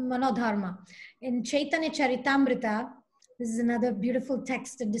sarva manodharma. In Chaitanya Charitamrita, this is another beautiful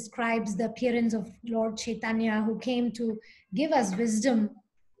text that describes the appearance of Lord Chaitanya, who came to give us wisdom.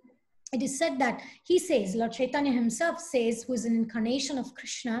 It is said that he says, Lord Chaitanya himself says, who is an incarnation of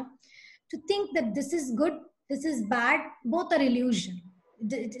Krishna, to think that this is good, this is bad, both are illusion.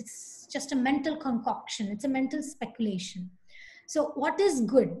 It's just a mental concoction. It's a mental speculation. So what is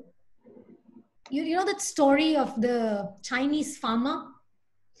good? You know that story of the Chinese farmer?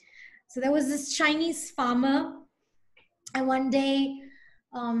 So there was this Chinese farmer, and one day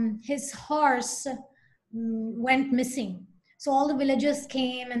his horse went missing. So all the villagers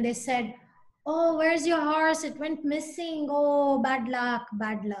came and they said, oh, where's your horse? It went missing. Oh, bad luck,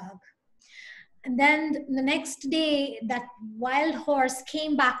 bad luck. And then the next day, that wild horse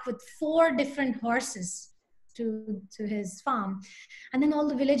came back with 4 different horses. to his farm. And then all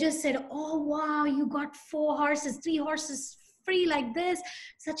the villagers said, oh wow, you got 4 horses, 3 horses free like this,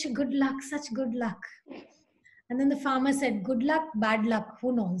 such a good luck, such good luck. And then the farmer said, good luck, bad luck,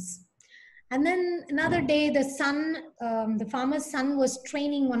 who knows. And then another day, the farmer's son was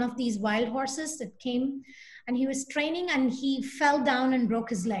training one of these wild horses that came, and he was training and he fell down and broke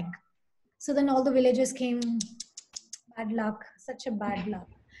his leg. So then all the villagers came, bad luck, such a bad luck.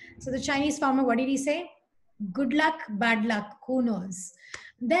 So the Chinese farmer, what did he say? Good luck, bad luck, who knows.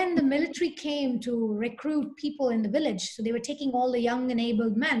 Then the military came to recruit people in the village. So they were taking all the young and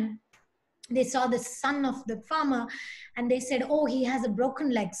able men. They saw the son of the farmer and they said, oh, he has a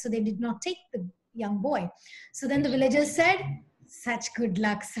broken leg. So they did not take the young boy. So then the villagers said, such good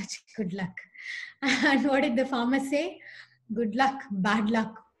luck, such good luck. And what did the farmer say? Good luck, bad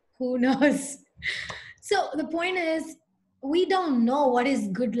luck, who knows? So the point is, we don't know what is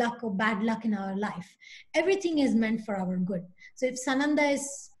good luck or bad luck in our life. Everything is meant for our good. So if Sananda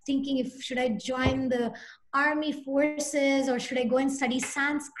is thinking, if should I join the army forces or should I go and study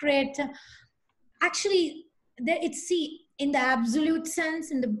Sanskrit? Actually, in the absolute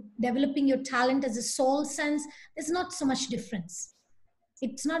sense, in the developing your talent as a soul sense, there's not so much difference.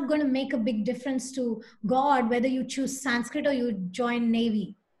 It's not going to make a big difference to God whether you choose Sanskrit or you join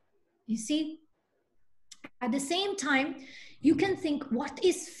Navy. You see? At the same time, you can think, what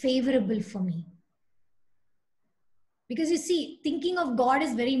is favorable for me? Because you see, thinking of God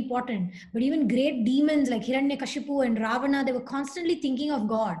is very important. But even great demons like Hiranyakashipu and Ravana, they were constantly thinking of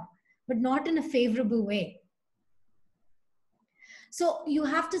God, but not in a favorable way. So you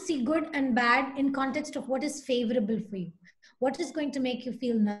have to see good and bad in context of what is favorable for you. What is going to make you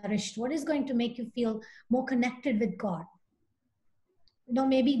feel nourished? What is going to make you feel more connected with God? You know,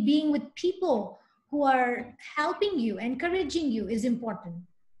 maybe being with people who are helping you, encouraging you is important.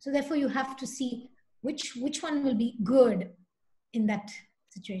 So therefore you have to see which one will be good in that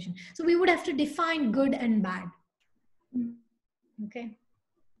situation. So we would have to define good and bad. Okay.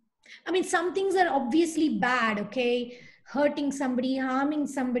 I mean, some things are obviously bad, okay? Hurting somebody, harming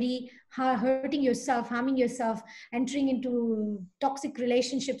somebody, hurting yourself, harming yourself, entering into toxic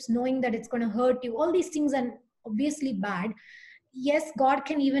relationships, knowing that it's going to hurt you. All these things are obviously bad. Yes, God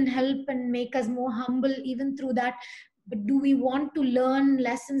can even help and make us more humble even through that. But do we want to learn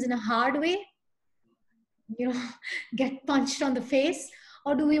lessons in a hard way? You know, get punched on the face?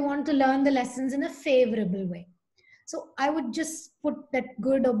 Or do we want to learn the lessons in a favorable way? So I would just put that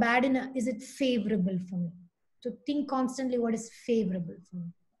good or bad in is it favorable for me? To think constantly what is favorable for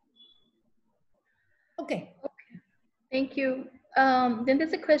me. Okay. Thank you. Then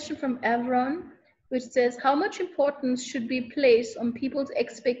there's a question from Avron, which says, how much importance should we place on people's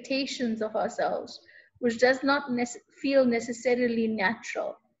expectations of ourselves, which does not feel necessarily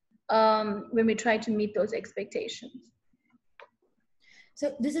natural when we try to meet those expectations?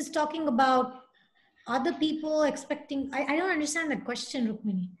 So this is talking about other people expecting. I don't understand that question,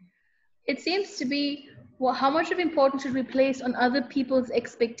 Rukmini. It seems to be, well, how much of importance should we place on other people's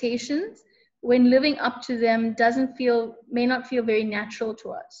expectations when living up to them may not feel very natural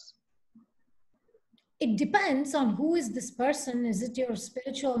to us? It depends on who is this person. Is it your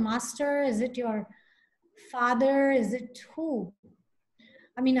spiritual master? Is it your father? Is it who?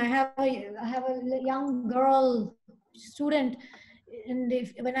 I mean, I have a young girl student, and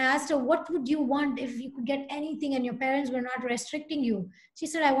when I asked her, what would you want if you could get anything and your parents were not restricting you? She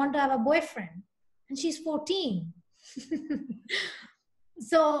said, I want to have a boyfriend. And she's 14.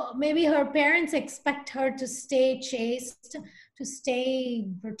 So maybe her parents expect her to stay chaste, to stay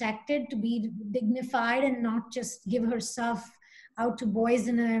protected, to be dignified and not just give herself out to boys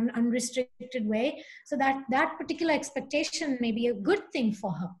in an unrestricted way. So that particular expectation may be a good thing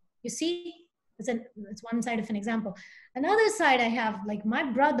for her. You see, it's one side of an example. Another side I have, like my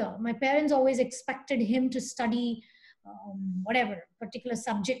brother, my parents always expected him to study whatever particular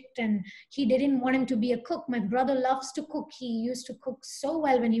subject, and he didn't want him to be a cook. My brother loves to cook. He used to cook so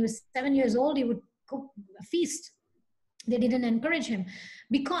well. When he was 7 years old, he would cook a feast. They didn't encourage him,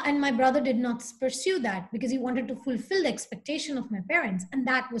 and my brother did not pursue that because he wanted to fulfill the expectation of my parents, and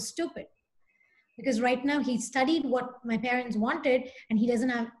that was stupid. Because right now he studied what my parents wanted and he doesn't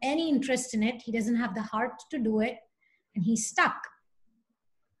have any interest in it. He doesn't have the heart to do it, and he's stuck.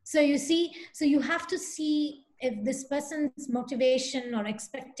 So you see, so you have to see if this person's motivation or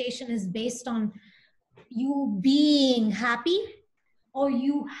expectation is based on you being happy or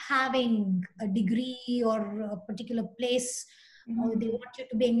you having a degree or a particular place, or they want you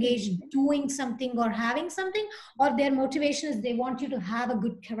to be engaged doing something or having something, or their motivation is they want you to have a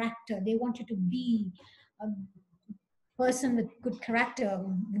good character. They want you to be a person with good character,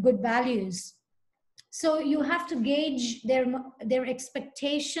 good values. So you have to gauge their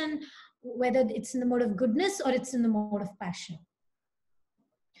expectation, whether it's in the mode of goodness or it's in the mode of passion.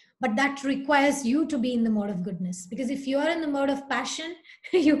 But that requires you to be in the mode of goodness, because if you are in the mode of passion,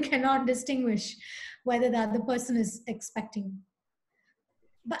 you cannot distinguish whether the other person is expecting.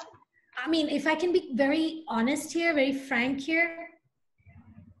 But I mean, if I can be very honest here, very frank here,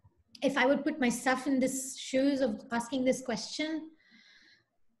 if I would put myself in this shoes of asking this question,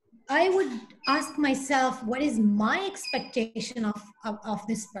 I would ask myself, what is my expectation of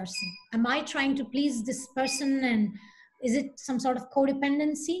this person? Am I trying to please this person, and is it some sort of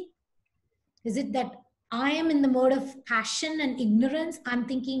codependency? Is it that I am in the mode of passion and ignorance? I'm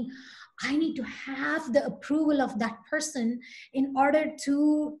thinking, I need to have the approval of that person in order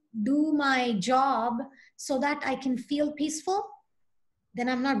to do my job so that I can feel peaceful. Then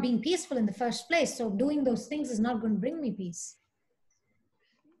I'm not being peaceful in the first place. So doing those things is not going to bring me peace.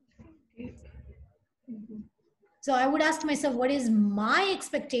 So I would ask myself, what is my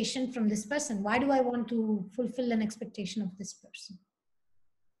expectation from this person? Why do I want to fulfill an expectation of this person?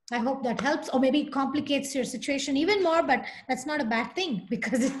 I hope that helps, or maybe it complicates your situation even more, but that's not a bad thing,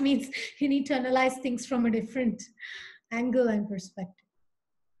 because it means you need to analyze things from a different angle and perspective.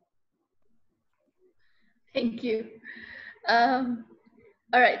 Thank you. All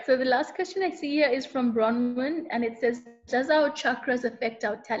right, so the last question I see here is from Bronwyn, and it says, does our chakras affect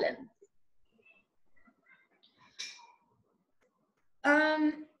our talent?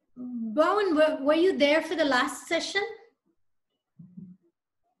 Bowen, were you there for the last session?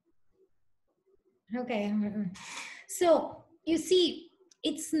 Okay. So you see,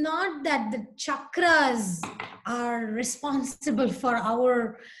 it's not that the chakras are responsible for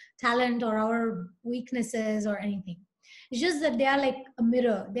our talent or our weaknesses or anything. It's just that they are like a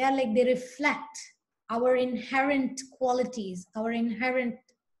mirror. They reflect our inherent qualities, our inherent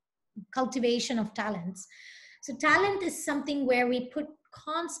cultivation of talents. So talent is something where we put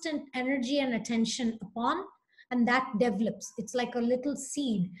constant energy and attention upon, and that develops. It's like a little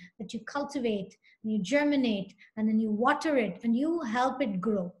seed that you cultivate and you germinate, and then you water it and you help it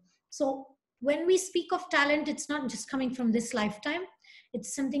grow. So when we speak of talent, it's not just coming from this lifetime.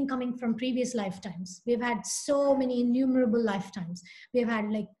 It's something coming from previous lifetimes. We've had so many innumerable lifetimes. We've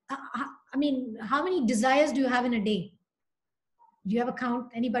had like, I mean, how many desires do you have in a day? Do you have a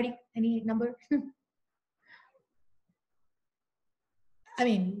count? Anybody? Any number? I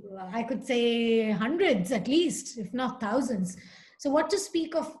mean, I could say hundreds at least, if not thousands. So what to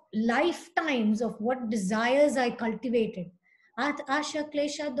speak of lifetimes of what desires I cultivated. Asha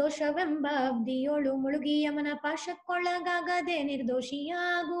klesha dosha vembabdiyolu mulugi yamana pasha kolagagade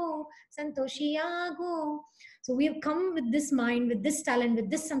nirdoshiyagu santoshiyagu. So we have come with this mind, with this talent, with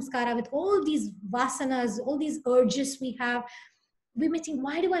this samskara, with all these vasanas, all these urges we have. We may think,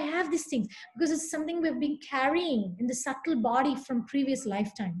 why do I have these things? Because it's something we've been carrying in the subtle body from previous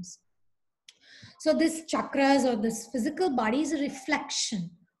lifetimes. So this chakras or this physical body is a reflection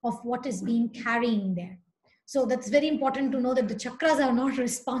of what is being carrying there. So that's very important to know that the chakras are not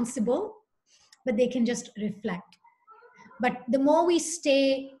responsible, but they can just reflect. But the more we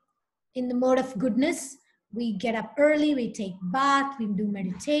stay in the mode of goodness, we get up early, we take bath, we do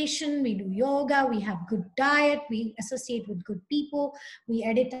meditation, we do yoga, we have good diet, we associate with good people, we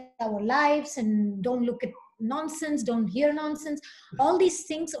edit our lives and don't look at nonsense, don't hear nonsense. All these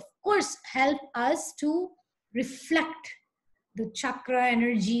things, of course, help us to reflect the chakra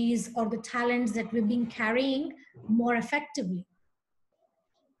energies or the talents that we've been carrying more effectively.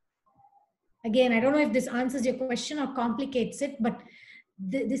 Again, I don't know if this answers your question or complicates it, but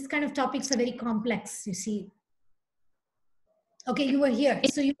this kind of topics are very complex, you see. Okay, you were here.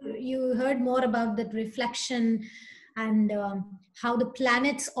 So you heard more about that reflection and how the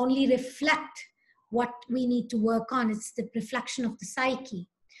planets only reflect what we need to work on. It's the reflection of the psyche.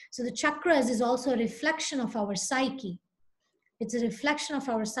 So the chakras is also a reflection of our psyche. It's a reflection of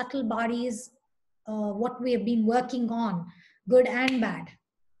our subtle bodies, what we have been working on, good and bad.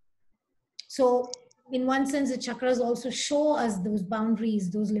 So in one sense, the chakras also show us those boundaries,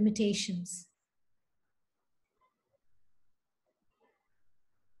 those limitations.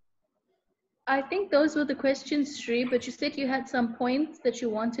 I think those were the questions, Sri, but you said you had some points that you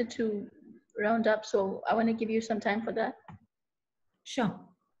wanted to round up, so I want to give you some time for that. Sure.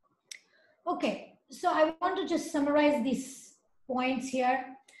 Okay, so I want to just summarize these points here.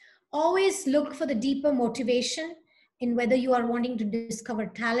 Always look for the deeper motivation in whether you are wanting to discover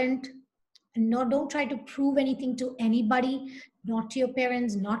talent. And don't try to prove anything to anybody, not to your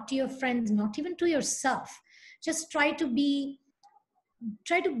parents, not to your friends, not even to yourself. Just try to be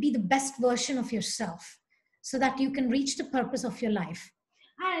the best version of yourself so that you can reach the purpose of your life.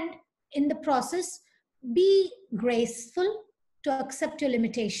 And in the process, be graceful to accept your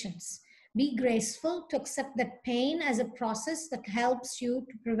limitations. Be graceful to accept that pain as a process that helps you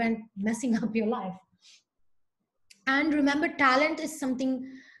to prevent messing up your life. And remember, talent is something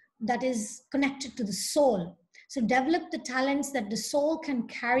that is connected to the soul. So develop the talents that the soul can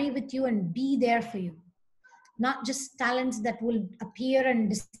carry with you and be there for you. Not just talents that will appear and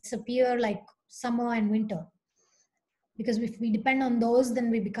disappear like summer and winter. Because if we depend on those, then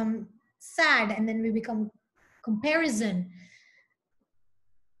we become sad, and then we become comparison.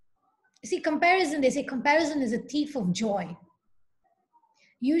 See, comparison, they say comparison is a thief of joy.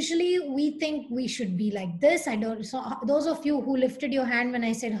 Usually we think we should be like this. I don't. So those of you who lifted your hand when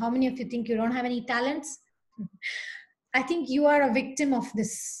I said, how many of you think you don't have any talents? I think you are a victim of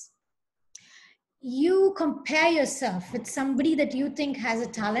this. You compare yourself with somebody that you think has a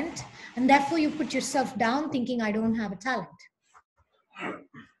talent, and therefore you put yourself down thinking, I don't have a talent.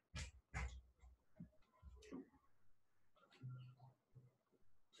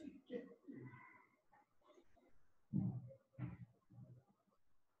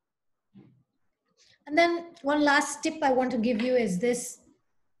 And then one last tip I want to give you is this.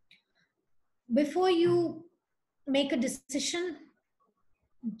 Before you make a decision,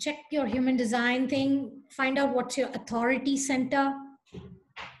 check your human design thing, find out what's your authority center.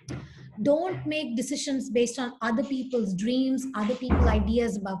 Don't make decisions based on other people's dreams, other people's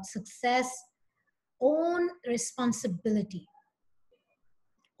ideas about success. Own responsibility.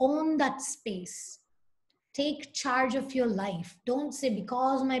 Own that space. Take charge of your life. Don't say,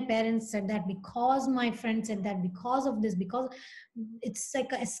 because my parents said that, because my friend said that, because of this, because it's like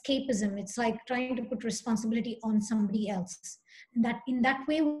escapism. It's like trying to put responsibility on somebody else. That in that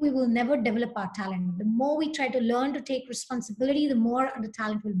way, we will never develop our talent. The more we try to learn to take responsibility, the more the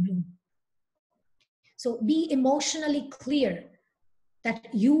talent will bloom. So be emotionally clear that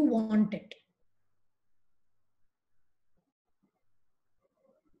you want it.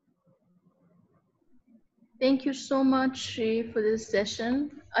 Thank you so much, Shri, for this session.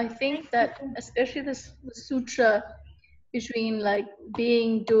 I think that especially the sutra between like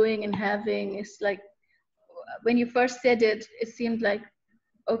being, doing, and having is like, when you first said it, it seemed like,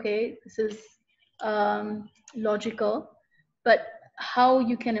 okay, this is logical, but how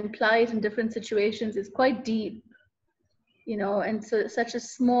you can apply it in different situations is quite deep, you know, and so such a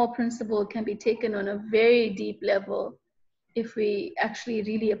small principle can be taken on a very deep level if we actually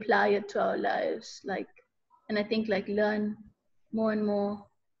really apply it to our lives, like, and I think like learn more and more.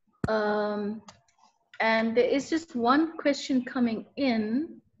 And there is just one question coming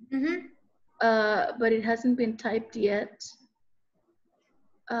in, but it hasn't been typed yet.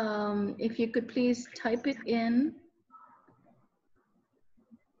 If you could please type it in.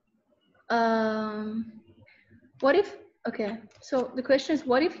 What if, okay, so the question is,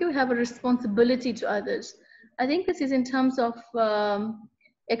 what if you have a responsibility to others? I think this is in terms of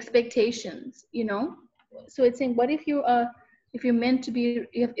expectations, you know? So it's saying, what if you are, if you're meant to be,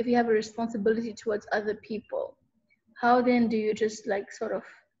 if you have a responsibility towards other people, how then do you just like sort of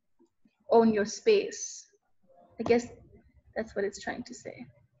own your space? I guess that's what it's trying to say.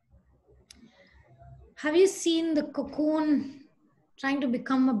 Have you seen the cocoon trying to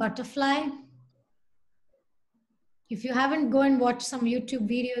become a butterfly? If you haven't, go and watch some YouTube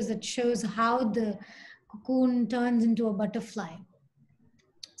videos that shows how the cocoon turns into a butterfly.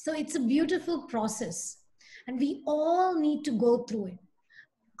 So it's a beautiful process, and we all need to go through it.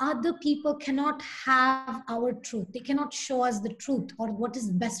 Other people cannot have our truth. They cannot show us the truth or what is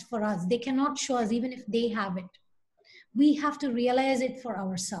best for us. They cannot show us even if they have it. We have to realize it for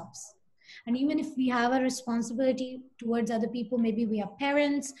ourselves. And even if we have a responsibility towards other people, maybe we are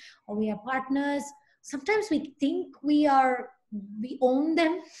parents or we are partners, sometimes we think we own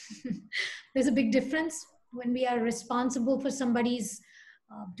them. There's a big difference when we are responsible for somebody's,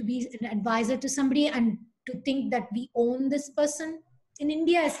 to be an advisor to somebody, and to think that we own this person. In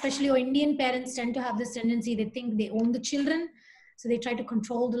India, especially, or Indian parents tend to have this tendency, they think they own the children. So they try to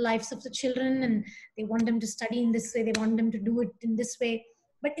control the lives of the children, and they want them to study in this way. They want them to do it in this way.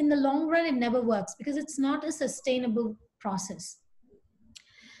 But in the long run, it never works because it's not a sustainable process.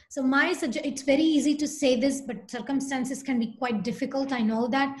 So it's very easy to say this, but circumstances can be quite difficult. I know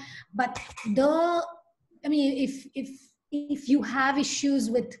that. But if you have issues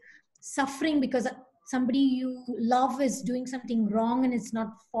with suffering because somebody you love is doing something wrong and it's not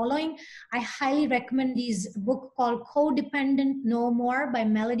following, I highly recommend this book called Codependent No More by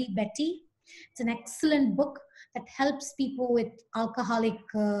Melody Beattie. It's an excellent book that helps people with alcoholic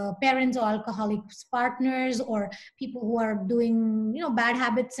parents or alcoholic partners, or people who are doing, bad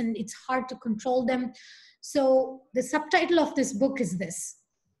habits and it's hard to control them. So the subtitle of this book is this: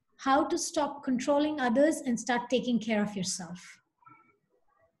 How to Stop Controlling Others and Start Taking Care of Yourself.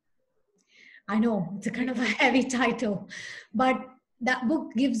 I know it's a kind of a heavy title, but that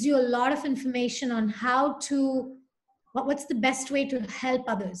book gives you a lot of information on how to, what's the best way to help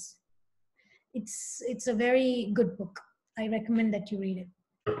others. It's a very good book. I recommend that you read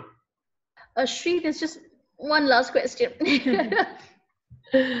it. Shri, there's just one last question.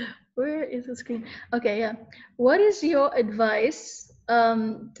 Where is the screen? Okay, yeah. What is your advice?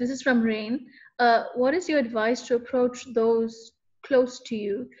 This is from Rain. What is your advice to approach those close to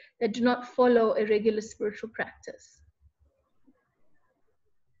you that do not follow a regular spiritual practice?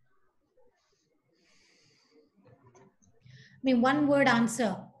 I mean, one word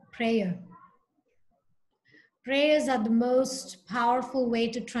answer: prayer. Prayers are the most powerful way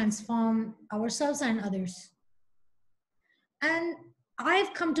to transform ourselves and others. And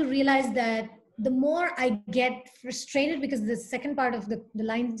I've come to realize that the more I get frustrated, because the second part of the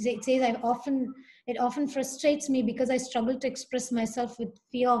line says it often frustrates me because I struggle to express myself with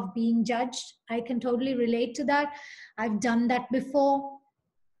fear of being judged. I can totally relate to that. I've done that before.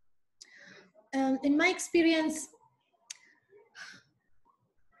 In my experience,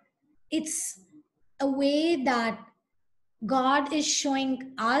 it's a way that God is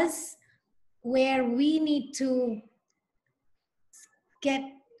showing us where we need to get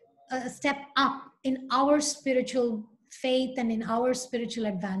a step up in our spiritual faith and in our spiritual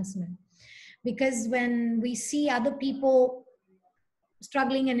advancement. Because when we see other people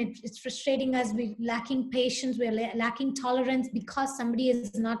struggling and it's frustrating us, we're lacking patience, we're lacking tolerance because somebody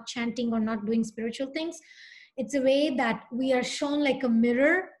is not chanting or not doing spiritual things, it's a way that we are shown like a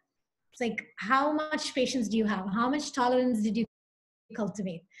mirror. It's like, how much patience do you have? How much tolerance did you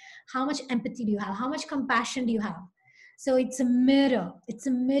cultivate? How much empathy do you have? How much compassion do you have? So it's a mirror. It's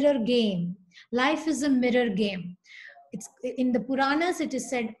a mirror game. Life is a mirror game. It's in the Puranas, it is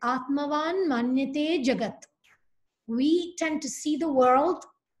said, Atmavan Manyate Jagat. We tend to see the world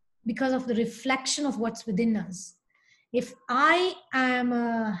because of the reflection of what's within us. If I am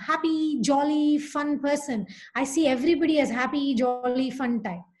a happy, jolly, fun person, I see everybody as happy, jolly, fun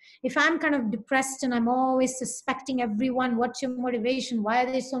type. If I'm kind of depressed and I'm always suspecting everyone, what's your motivation? Why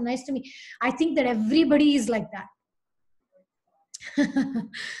are they so nice to me? I think that everybody is like that.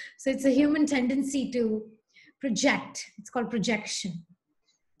 So it's a human tendency to project. It's called projection.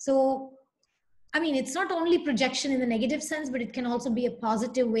 So, I mean, it's not only projection in the negative sense, but it can also be a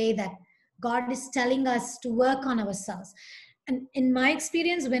positive way that God is telling us to work on ourselves. And in my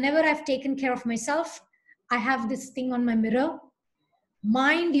experience, whenever I've taken care of myself, I have this thing on my mirror: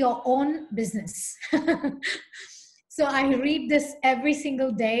 mind your own business. So I read this every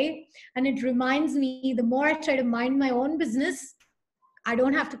single day, and it reminds me, the more I try to mind my own business, I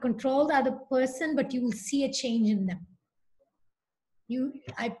don't have to control the other person, but you will see a change in them.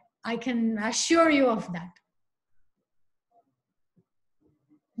 I can assure you of that.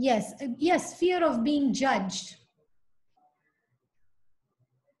 Yes, fear of being judged.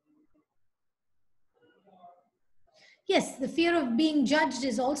 Yes, the fear of being judged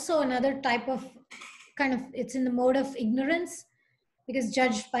is also another type of it's in the mode of ignorance, because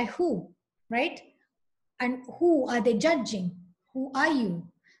judged by who, right? And who are they judging? Who are you?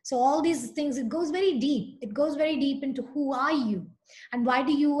 So all these things, it goes very deep. It goes very deep into who are you? And why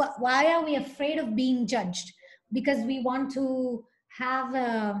are we afraid of being judged? Because we want to have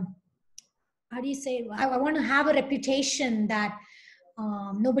I want to have a reputation that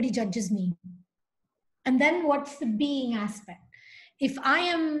nobody judges me. And then what's the being aspect? If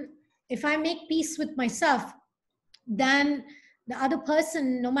I make peace with myself, then the other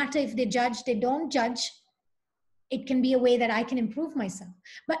person, no matter if they judge, they don't judge, it can be a way that I can improve myself.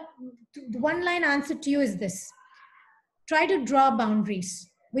 But the one line answer to you is this: try to draw boundaries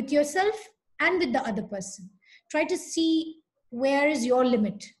with yourself and with the other person. Try to see where is your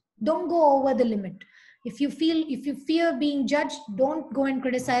limit. Don't go over the limit. If you fear being judged, don't go and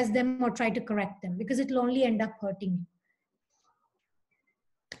criticize them or try to correct them, because it will only end up hurting you.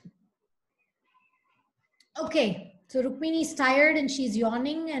 Okay, so Rukmini is tired and she's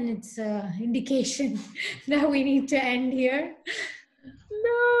yawning, and it's an indication that we need to end here.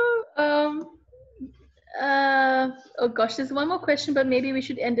 No. Oh gosh, there's one more question, but maybe we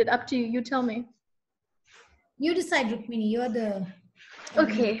should end it. Up to you. You tell me. You decide, Rukmini. You're the...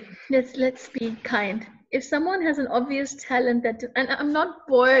 Okay, let's be kind. If someone has an obvious talent and I'm not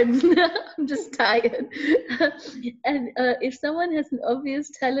bored, I'm just tired. And if someone has an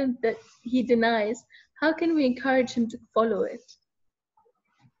obvious talent that he denies, how can we encourage him to follow it?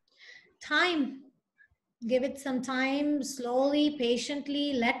 Time. Give it some time, slowly,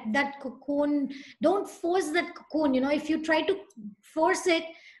 patiently. Let that cocoon, don't force that cocoon. If you try to force it,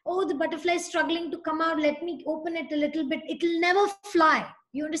 oh, the butterfly is struggling to come out, let me open it a little bit. It'll never fly.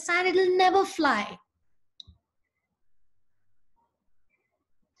 You understand? It'll never fly.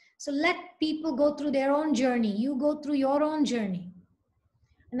 So let people go through their own journey. You go through your own journey.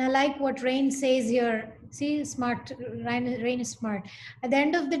 And I like what Rain says here. See, smart. Rain is smart. At the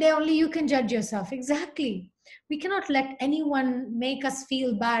end of the day, only you can judge yourself. Exactly. We cannot let anyone make us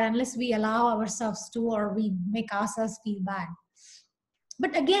feel bad unless we allow ourselves to, or we make ourselves feel bad.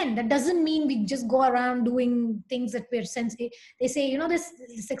 But again, that doesn't mean we just go around doing things that we're sensitive. They say, you know, this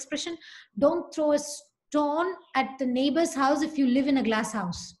expression, don't throw a stone at the neighbor's house if you live in a glass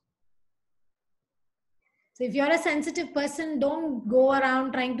house. So if you're a sensitive person, don't go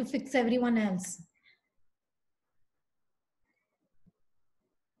around trying to fix everyone else.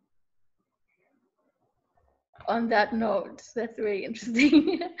 On that note, that's very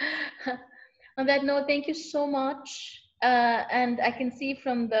interesting. On that note, thank you so much. And I can see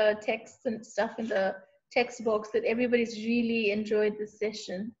from the texts and stuff in the textbooks that everybody's really enjoyed this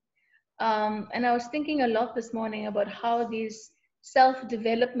session. And I was thinking a lot this morning about how these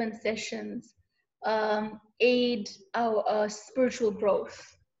self-development sessions aid our spiritual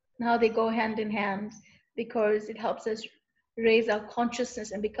growth, and how they go hand in hand, because it helps us raise our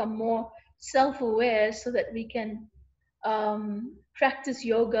consciousness and become more self-aware so that we can practice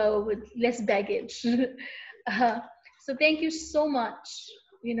yoga with less baggage. So thank you so much,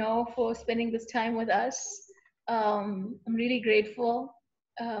 you know, for spending this time with us. I'm really grateful.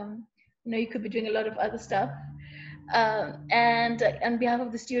 You know, you could be doing a lot of other stuff. And on behalf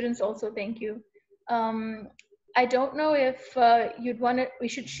of the students also, thank you. I don't know if you'd want to, we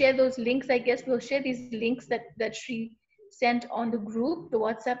should share those links. I guess we'll share these links that she sent on the group, the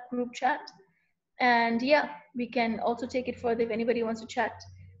WhatsApp group chat. And yeah, we can also take it further if anybody wants to chat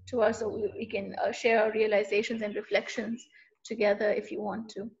to us, or we can share our realizations and reflections together if you want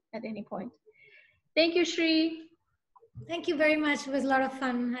to at any point. Thank you, Shri. Thank you very much. It was a lot of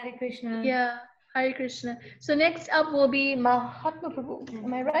fun. Hare Krishna. Yeah, Hare Krishna. So next up will be Mahatma Prabhu.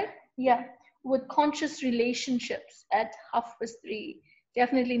 Am I right? Yeah, with conscious relationships at 3:30.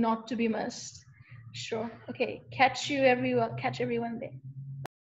 Definitely not to be missed. Sure. Okay. Catch everyone there.